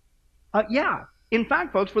 Yeah. In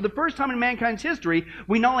fact, folks, for the first time in mankind's history,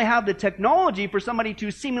 we not only have the technology for somebody to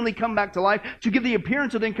seemingly come back to life, to give the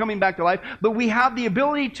appearance of them coming back to life, but we have the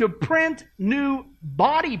ability to print new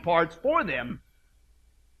body parts for them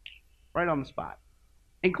right on the spot,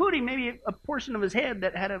 including maybe a portion of his head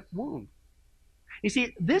that had a wound. You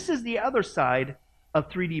see, this is the other side of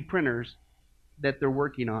 3D printers that they're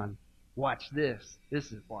working on. Watch this.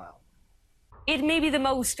 This is wild. It may be the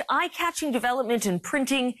most eye-catching development in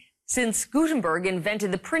printing since Gutenberg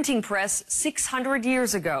invented the printing press 600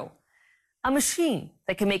 years ago. A machine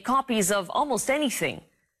that can make copies of almost anything,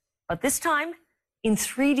 but this time in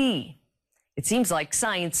 3D. It seems like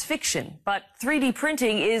science fiction, but 3D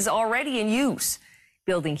printing is already in use,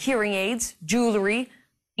 building hearing aids, jewelry,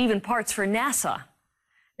 even parts for NASA.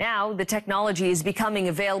 Now, the technology is becoming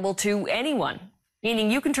available to anyone,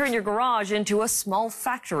 meaning you can turn your garage into a small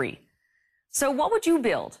factory. So what would you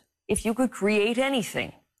build if you could create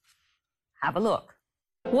anything? Have a look.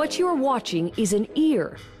 What you're watching is an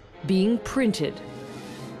ear being printed.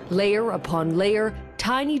 Layer upon layer,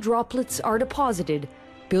 tiny droplets are deposited,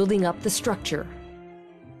 building up the structure.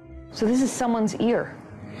 So this is someone's ear?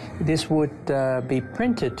 This would be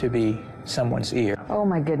printed to be someone's ear. Oh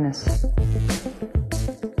my goodness.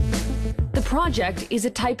 The project is a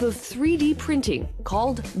type of 3D printing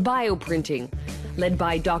called bioprinting, led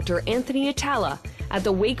by Dr. Anthony Atala at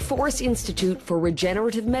the Wake Forest Institute for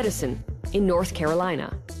Regenerative Medicine in North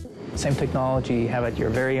Carolina. Same technology you have at your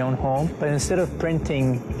very own home, but instead of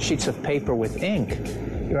printing sheets of paper with ink,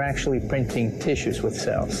 you're actually printing tissues with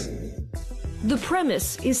cells. The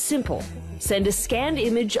premise is simple. Send a scanned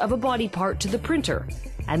image of a body part to the printer,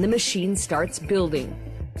 and the machine starts building.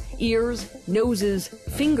 Ears, noses,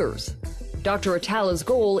 fingers. Dr. Atala's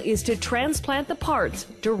goal is to transplant the parts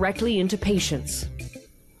directly into patients.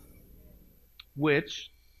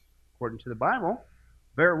 Which, according to the Bible,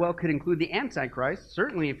 very well could include the Antichrist.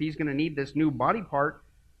 Certainly if he's going to need this new body part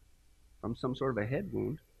from some sort of a head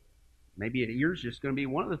wound, maybe an ear's just going to be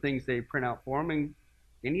one of the things they print out for him, and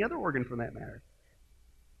any other organ for that matter.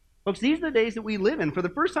 Folks, these are the days that we live in. For the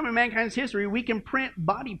first time in mankind's history, we can print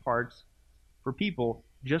body parts for people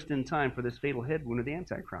just in time for this fatal head wound of the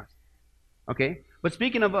Antichrist. Okay? But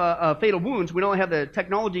speaking of fatal wounds, we don't have the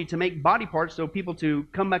technology to make body parts so people to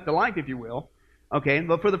come back to life, if you will. Okay?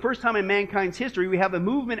 But for the first time in mankind's history, we have a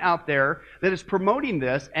movement out there that is promoting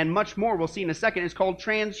this, and much more we'll see in a second. It's called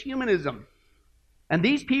transhumanism. And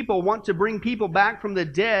these people want to bring people back from the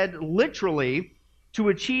dead, literally, to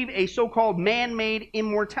achieve a so-called man-made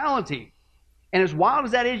immortality. And as wild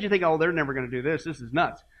as that is, you think, oh, they're never going to do this. This is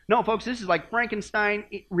nuts. No, folks, this is like Frankenstein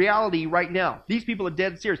reality right now. These people are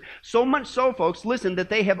dead serious. So much so, folks, listen, that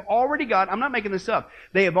they have already got, I'm not making this up,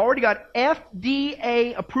 they have already got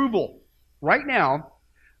FDA approval right now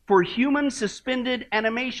for human suspended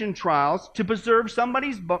animation trials to preserve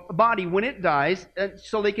somebody's body when it dies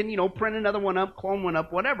so they can, print another one up, clone one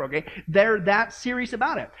up, whatever, okay? They're that serious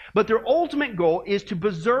about it. But their ultimate goal is to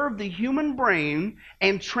preserve the human brain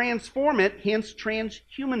and transform it, hence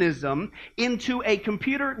transhumanism, into a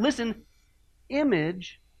computer, listen,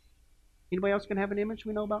 image. Anybody else can have an image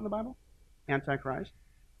we know about in the Bible? Antichrist.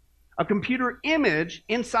 A computer image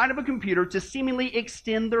inside of a computer to seemingly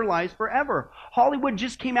extend their lives forever. Hollywood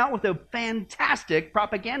just came out with a fantastic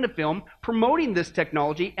propaganda film promoting this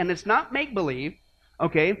technology, and it's not make-believe,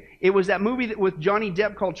 okay? It was that movie with Johnny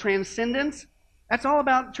Depp called Transcendence. That's all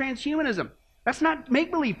about transhumanism. That's not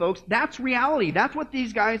make-believe, folks. That's reality. That's what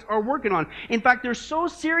these guys are working on. In fact, they're so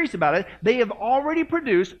serious about it, they have already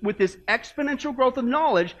produced, with this exponential growth of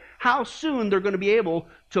knowledge, how soon they're going to be able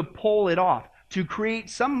to pull it off, to create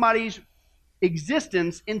somebody's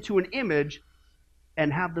existence into an image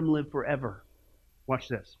and have them live forever. Watch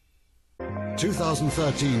this.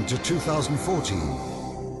 2013 to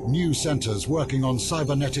 2014. New centers working on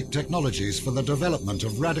cybernetic technologies for the development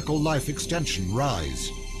of radical life extension rise.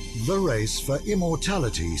 The race for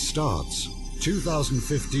immortality starts.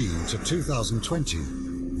 2015 to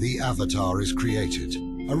 2020. The Avatar is created.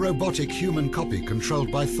 A robotic human copy controlled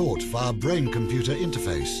by thought via brain-computer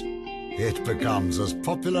interface. It becomes as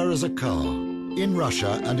popular as a car. In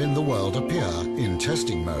Russia and in the world appear, in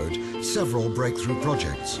testing mode, several breakthrough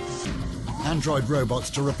projects. Android robots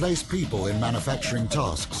to replace people in manufacturing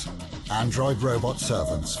tasks. Android robot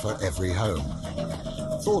servants for every home.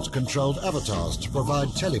 Thought-controlled avatars to provide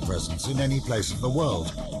telepresence in any place of the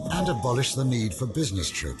world and abolish the need for business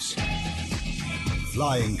trips.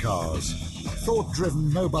 Flying cars.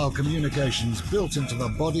 Thought-driven mobile communications built into the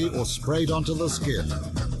body or sprayed onto the skin.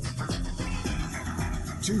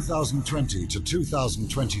 2020 to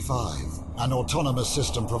 2025, an autonomous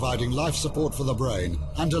system providing life support for the brain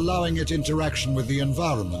and allowing it interaction with the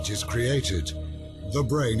environment is created. The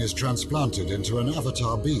brain is transplanted into an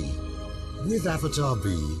Avatar B. With Avatar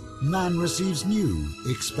B, man receives new,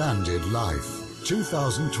 expanded life.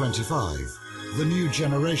 2025, the new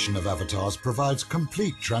generation of avatars provides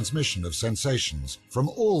complete transmission of sensations from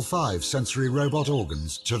all 5 sensory robot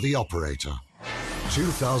organs to the operator.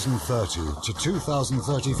 2030 to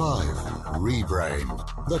 2035,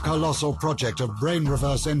 Rebrain. The colossal project of brain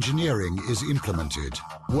reverse engineering is implemented.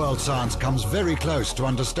 World science comes very close to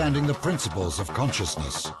understanding the principles of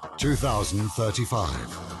consciousness.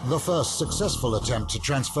 2035, the first successful attempt to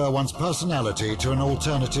transfer one's personality to an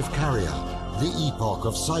alternative carrier. The epoch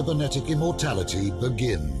of cybernetic immortality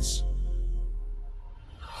begins.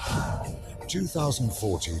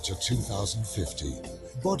 2040 to 2050,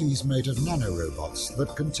 bodies made of nanorobots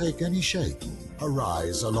that can take any shape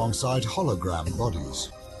arise alongside hologram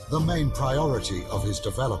bodies. The main priority of his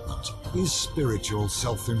development is spiritual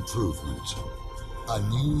self-improvement. A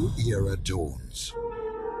new era dawns.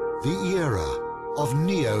 The era of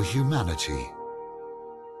neo-humanity.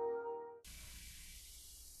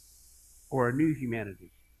 Or a new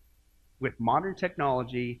humanity. With modern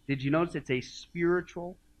technology, did you notice it's a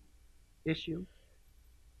spiritual issue?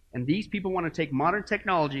 And these people want to take modern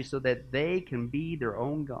technology so that they can be their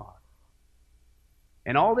own God.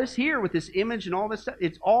 And all this here with this image and all this stuff,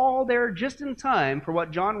 it's all there just in time for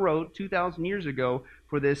what John wrote 2,000 years ago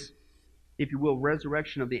for this, if you will,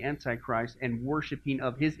 resurrection of the Antichrist and worshiping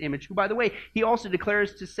of his image, who, by the way, he also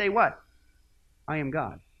declares to say what? I am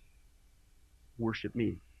God. Worship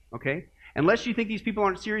me. Okay? Unless you think these people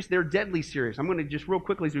aren't serious, they're deadly serious. I'm going to just real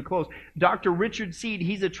quickly as we close. Dr. Richard Seed,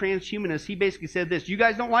 he's a transhumanist. He basically said this. You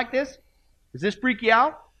guys don't like this? Does this freak you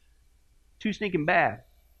out? Too stinking bad.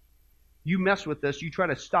 You mess with us, you try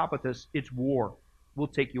to stop with us, it's war. We'll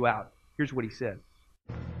take you out. Here's what he said.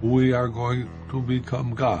 We are going to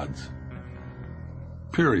become gods.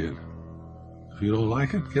 Period. If you don't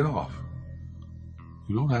like it, get off.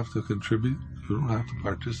 You don't have to contribute. You don't have to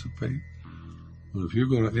participate. But if you're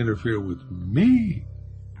going to interfere with me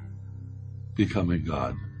becoming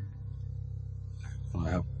God, you're going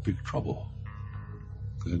to have big trouble.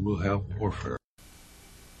 And we'll have warfare.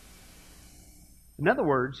 In other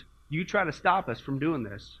words, you try to stop us from doing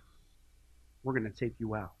this, we're going to take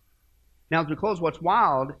you out. Now, as we close, what's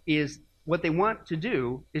wild is what they want to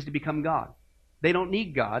do is to become God. They don't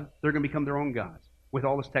need God. They're going to become their own gods with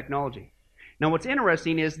all this technology. Now, what's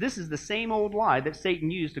interesting is this is the same old lie that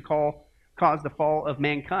Satan used to cause the fall of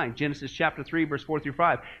mankind. Genesis chapter 3, verse 4 through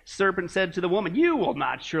 5. Serpent said to the woman, you will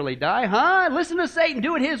not surely die, huh? Listen to Satan.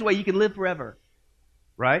 Do it his way. You can live forever.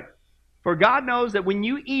 Right? For God knows that when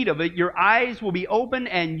you eat of it, your eyes will be open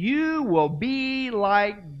and you will be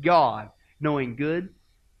like God, knowing good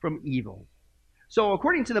from evil. So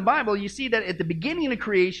according to the Bible, you see that at the beginning of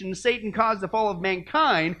creation, Satan caused the fall of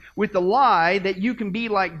mankind with the lie that you can be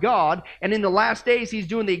like God. And in the last days, he's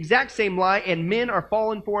doing the exact same lie, and men are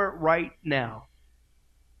falling for it right now.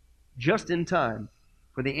 Just in time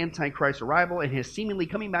for the Antichrist arrival and his seemingly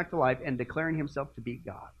coming back to life and declaring himself to be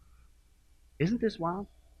God. Isn't this wild?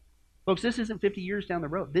 Folks, this isn't 50 years down the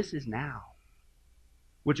road. This is now.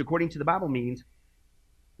 Which, according to the Bible, means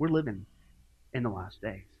we're living in the last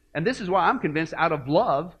days. And this is why I'm convinced, out of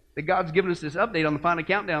love, that God's given us this update on the Final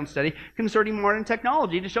Countdown study concerning modern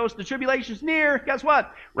technology to show us the tribulation's near. Guess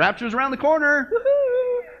what? Rapture's around the corner.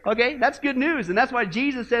 Woo-hoo! Okay, that's good news. And that's why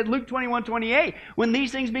Jesus said, Luke 21:28, when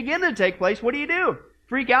these things begin to take place, what do?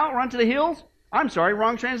 Freak out, run to the hills? I'm sorry,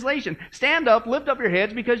 wrong translation. Stand up, lift up your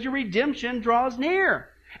heads, because your redemption draws near.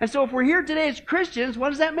 And so if we're here today as Christians, what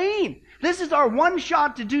does that mean? This is our one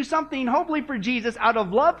shot to do something, hopefully for Jesus, out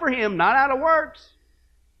of love for Him, not out of works.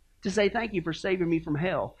 To say, thank you for saving me from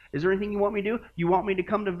hell. Is there anything you want me to do? You want me to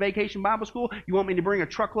come to Vacation Bible School? You want me to bring a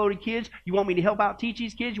truckload of kids? You want me to help out teach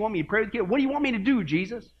these kids? You want me to pray with kids? What do you want me to do,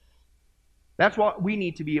 Jesus? That's what we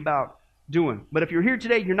need to be about doing. But if you're here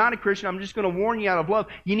today, you're not a Christian, I'm just going to warn you out of love.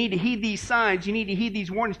 You need to heed these signs. You need to heed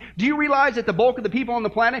these warnings. Do you realize that the bulk of the people on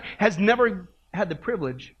the planet has never had the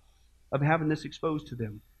privilege of having this exposed to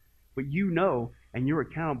them? But you know, and you're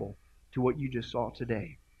accountable to what you just saw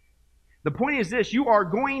today. The point is this: you are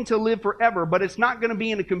going to live forever, but it's not going to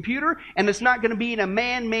be in a computer, and it's not going to be in a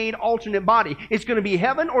man-made alternate body. It's going to be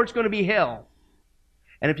heaven or it's going to be hell.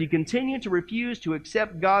 And if you continue to refuse to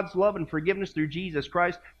accept God's love and forgiveness through Jesus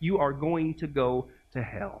Christ, you are going to go to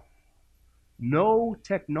hell. No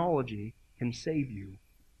technology can save you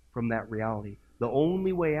from that reality. The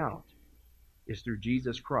only way out is through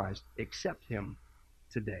Jesus Christ. Accept Him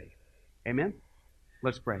today. Amen?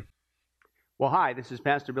 Let's pray. Well, hi, this is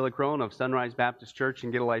Pastor Billy Crone of Sunrise Baptist Church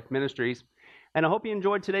and Get a Life Ministries, and I hope you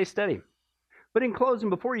enjoyed today's study. But in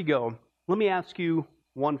closing, before you go, let me ask you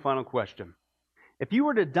one final question. If you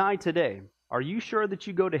were to die today, are you sure that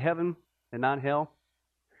you go to heaven and not hell?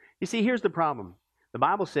 You see, here's the problem. The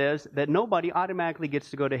Bible says that nobody automatically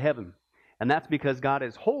gets to go to heaven, and that's because God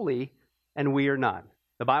is holy and we are not.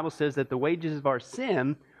 The Bible says that the wages of our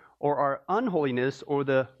sin, or our unholiness, or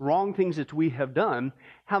the wrong things that we have done,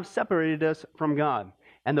 have separated us from God.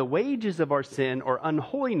 And the wages of our sin, or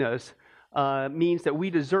unholiness, means that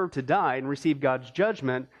we deserve to die and receive God's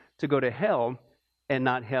judgment to go to hell and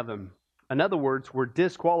not heaven. In other words, we're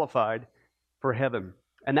disqualified for heaven.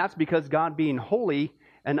 And that's because God being holy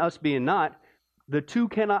and us being not, the two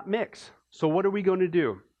cannot mix. So what are we going to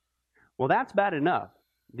do? Well, that's bad enough.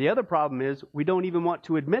 The other problem is we don't even want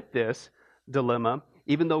to admit this dilemma,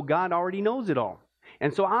 even though God already knows it all.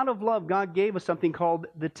 And so out of love, God gave us something called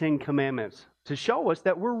the 10 Commandments to show us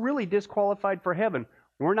that we're really disqualified for heaven.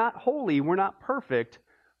 We're not holy. We're not perfect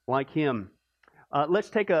like Him. Let's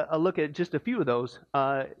take a look at just a few of those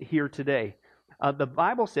here today. The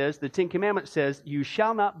Bible says, the 10 Commandments says, you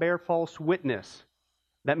shall not bear false witness.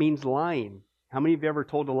 That means lying. How many of you ever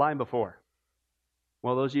told a lie before?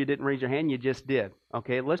 Well, those of you who didn't raise your hand, you just did.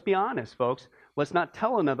 Okay, let's be honest, folks. Let's not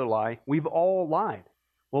tell another lie. We've all lied.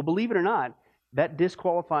 Well, believe it or not, that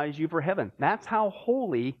disqualifies you for heaven. That's how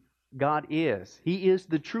holy God is. He is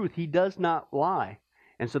the truth. He does not lie.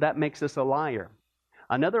 And so that makes us a liar.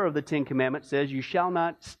 Another of the 10 Commandments says, you shall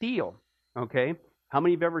not steal. Okay? How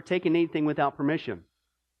many have ever taken anything without permission?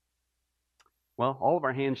 Well, all of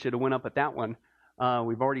our hands should have went up at that one.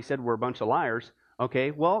 We've already said we're a bunch of liars.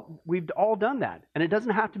 Okay, well, we've all done that. And it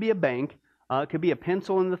doesn't have to be a bank. It could be a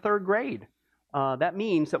pencil in the 3rd grade. That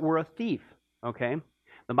means that we're a thief. Okay?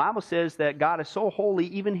 The Bible says that God is so holy,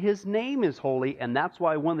 even his name is holy. And that's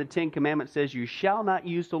why one of the 10 Commandments says, you shall not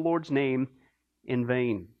use the Lord's name in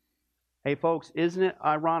vain. Hey, folks, isn't it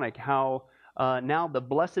ironic how now the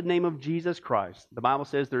blessed name of Jesus Christ, the Bible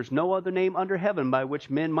says there's no other name under heaven by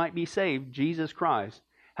which men might be saved, Jesus Christ,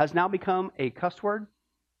 has now become a cuss word?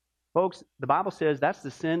 Folks, the Bible says that's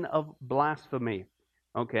the sin of blasphemy.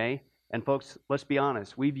 Okay? And folks, let's be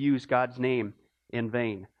honest. We've used God's name in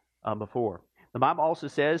vain before. The Bible also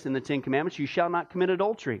says in the 10 Commandments, you shall not commit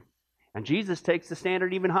adultery. And Jesus takes the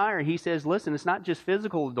standard even higher. He says, listen, it's not just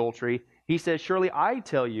physical adultery. He says, surely I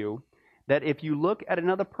tell you that if you look at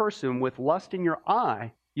another person with lust in your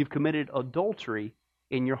eye, you've committed adultery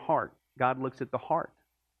in your heart. God looks at the heart.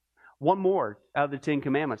 One more out of the 10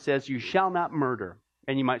 Commandments says, you shall not murder.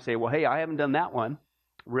 And you might say, well, hey, I haven't done that one.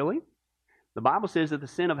 Really? The Bible says that the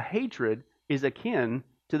sin of hatred is akin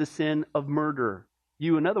to the sin of murder.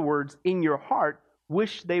 You, in other words, in your heart,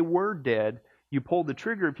 wish they were dead. You pulled the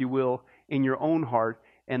trigger, if you will, in your own heart.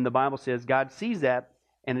 And the Bible says God sees that,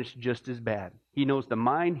 and it's just as bad. He knows the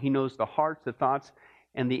mind, he knows the hearts, the thoughts,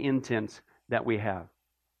 and the intents that we have.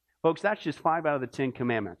 Folks, that's just 5 out of the 10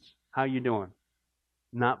 Commandments. How you doing?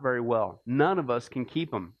 Not very well. None of us can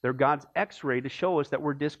keep them. They're God's x-ray to show us that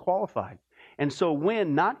we're disqualified. And so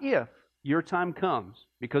when, not if, your time comes,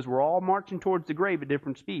 because we're all marching towards the grave at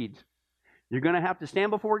different speeds, you're going to have to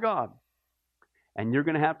stand before God. And you're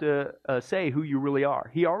going to have to say who you really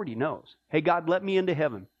are. He already knows. Hey, God, let me into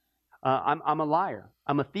heaven. I'm a liar.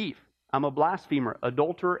 I'm a thief. I'm a blasphemer,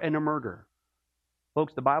 adulterer, and a murderer.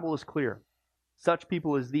 Folks, the Bible is clear. Such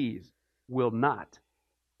people as these will not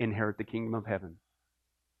inherit the kingdom of heaven.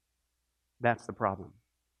 That's the problem.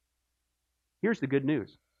 Here's the good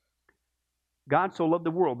news. God so loved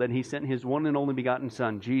the world that he sent his one and only begotten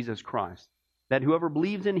Son, Jesus Christ, that whoever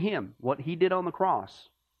believes in him, what he did on the cross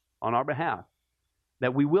on our behalf,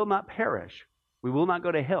 that we will not perish, we will not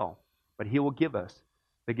go to hell, but he will give us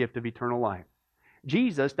the gift of eternal life.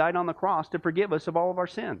 Jesus died on the cross to forgive us of all of our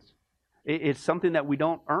sins. It's something that we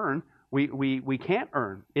don't earn. We can't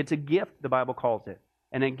earn. It's a gift, the Bible calls it,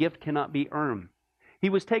 and a gift cannot be earned. He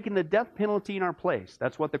was taking the death penalty in our place.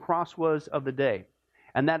 That's what the cross was of the day.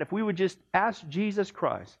 And that if we would just ask Jesus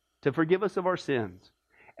Christ to forgive us of our sins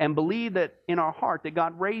and believe that in our heart that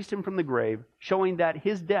God raised him from the grave, showing that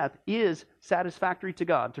his death is satisfactory to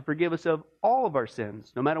God to forgive us of all of our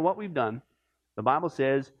sins, no matter what we've done, the Bible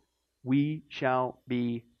says we shall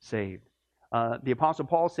be saved. The Apostle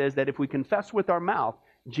Paul says that if we confess with our mouth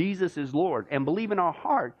Jesus is Lord and believe in our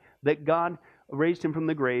heart that God raised him from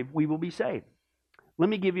the grave, we will be saved. Let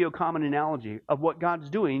me give you a common analogy of what God's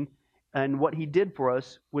doing and what he did for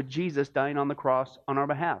us with Jesus dying on the cross on our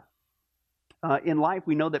behalf. In life,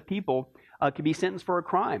 we know that people can be sentenced for a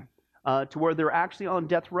crime to where they're actually on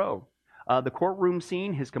death row. The courtroom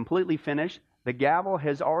scene has completely finished. The gavel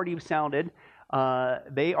has already sounded.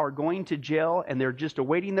 They are going to jail, and they're just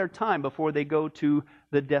awaiting their time before they go to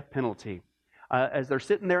the death penalty. As they're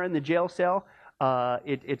sitting there in the jail cell,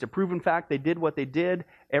 it's a proven fact they did what they did.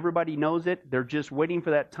 Everybody knows it. They're just waiting for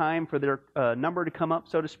that time for their number to come up,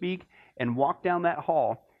 so to speak, and walk down that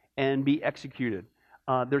hall and be executed.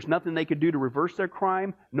 There's nothing they could do to reverse their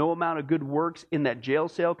crime. No amount of good works in that jail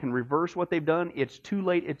cell can reverse what they've done. It's too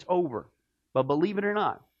late. It's over. But believe it or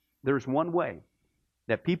not, there's one way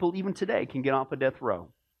that people even today can get off a death row.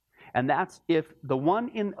 And that's if the one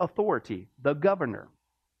in authority, the governor,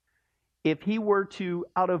 if he were to,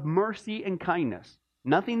 out of mercy and kindness,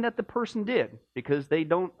 nothing that the person did, because they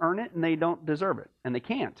don't earn it and they don't deserve it, and they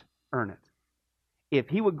can't earn it, if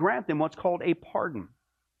he would grant them what's called a pardon,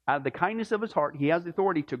 out of the kindness of his heart, he has the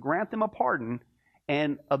authority to grant them a pardon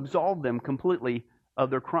and absolve them completely of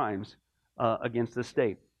their crimes against the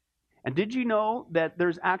state. And did you know that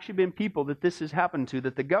there's actually been people that this has happened to,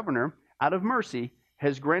 that the governor, out of mercy,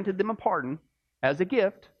 has granted them a pardon as a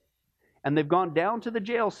gift, and they've gone down to the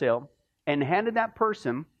jail cell and handed that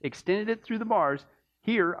person, extended it through the bars,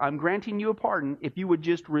 here, I'm granting you a pardon. If you would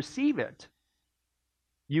just receive it,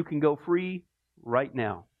 you can go free right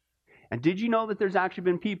now. And did you know that there's actually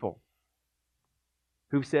been people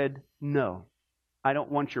who've said, no, I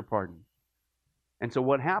don't want your pardon. And so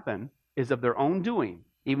what happened is, of their own doing,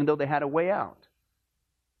 even though they had a way out,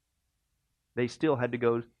 they still had to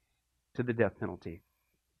go to the death penalty.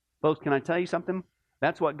 Folks, can I tell you something?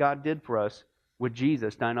 That's what God did for us with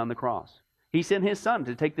Jesus dying on the cross. He sent his Son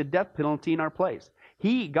to take the death penalty in our place.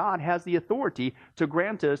 God has the authority to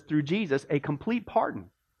grant us through Jesus a complete pardon.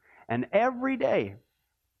 And every day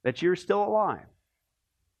that you're still alive,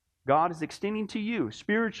 God is extending to you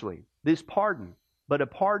spiritually this pardon, but a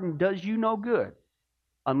pardon does you no good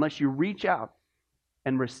unless you reach out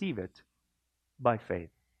and receive it by faith.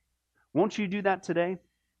 Won't you do that today?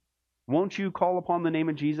 Won't you call upon the name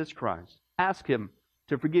of Jesus Christ? Ask Him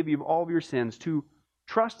to forgive you of all of your sins, to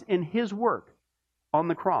trust in His work on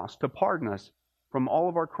the cross to pardon us from all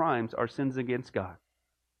of our crimes, our sins against God.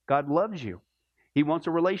 God loves you. He wants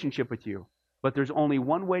a relationship with you. But there's only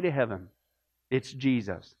one way to heaven. It's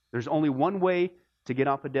Jesus. There's only one way to get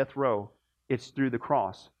off a death row. It's through the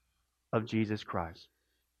cross of Jesus Christ.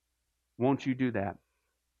 Won't you do that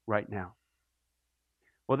right now?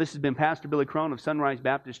 Well, this has been Pastor Billy Crone of Sunrise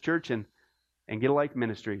Baptist Church and Get a Life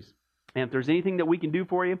Ministries. And if there's anything that we can do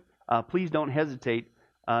for you, please don't hesitate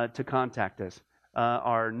to contact us.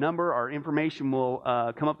 Our number, our information will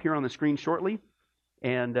come up here on the screen shortly.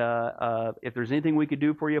 And if there's anything we could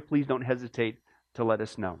do for you, please don't hesitate to let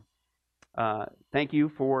us know. Thank you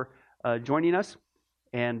for joining us.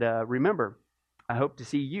 And remember, I hope to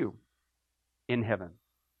see you in heaven.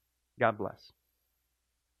 God bless.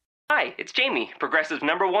 Hi, it's Jamie, Progressive's #1,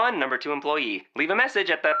 #2 employee. Leave a message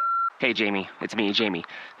at the... Hey, Jamie, it's me, Jamie.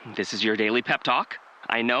 This is your daily pep talk.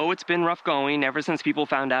 I know it's been rough going ever since people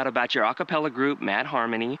found out about your a cappella group, Mad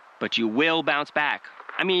Harmony, but you will bounce back.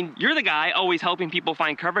 I mean, you're the guy always helping people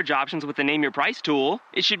find coverage options with the Name Your Price tool.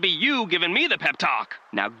 It should be you giving me the pep talk.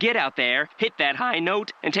 Now get out there, hit that high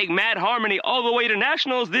note, and take Mad Harmony all the way to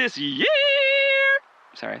nationals this year!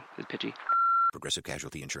 Sorry, it's pitchy. Progressive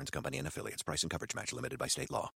Casualty Insurance Company and Affiliates. Price and coverage match limited by state law.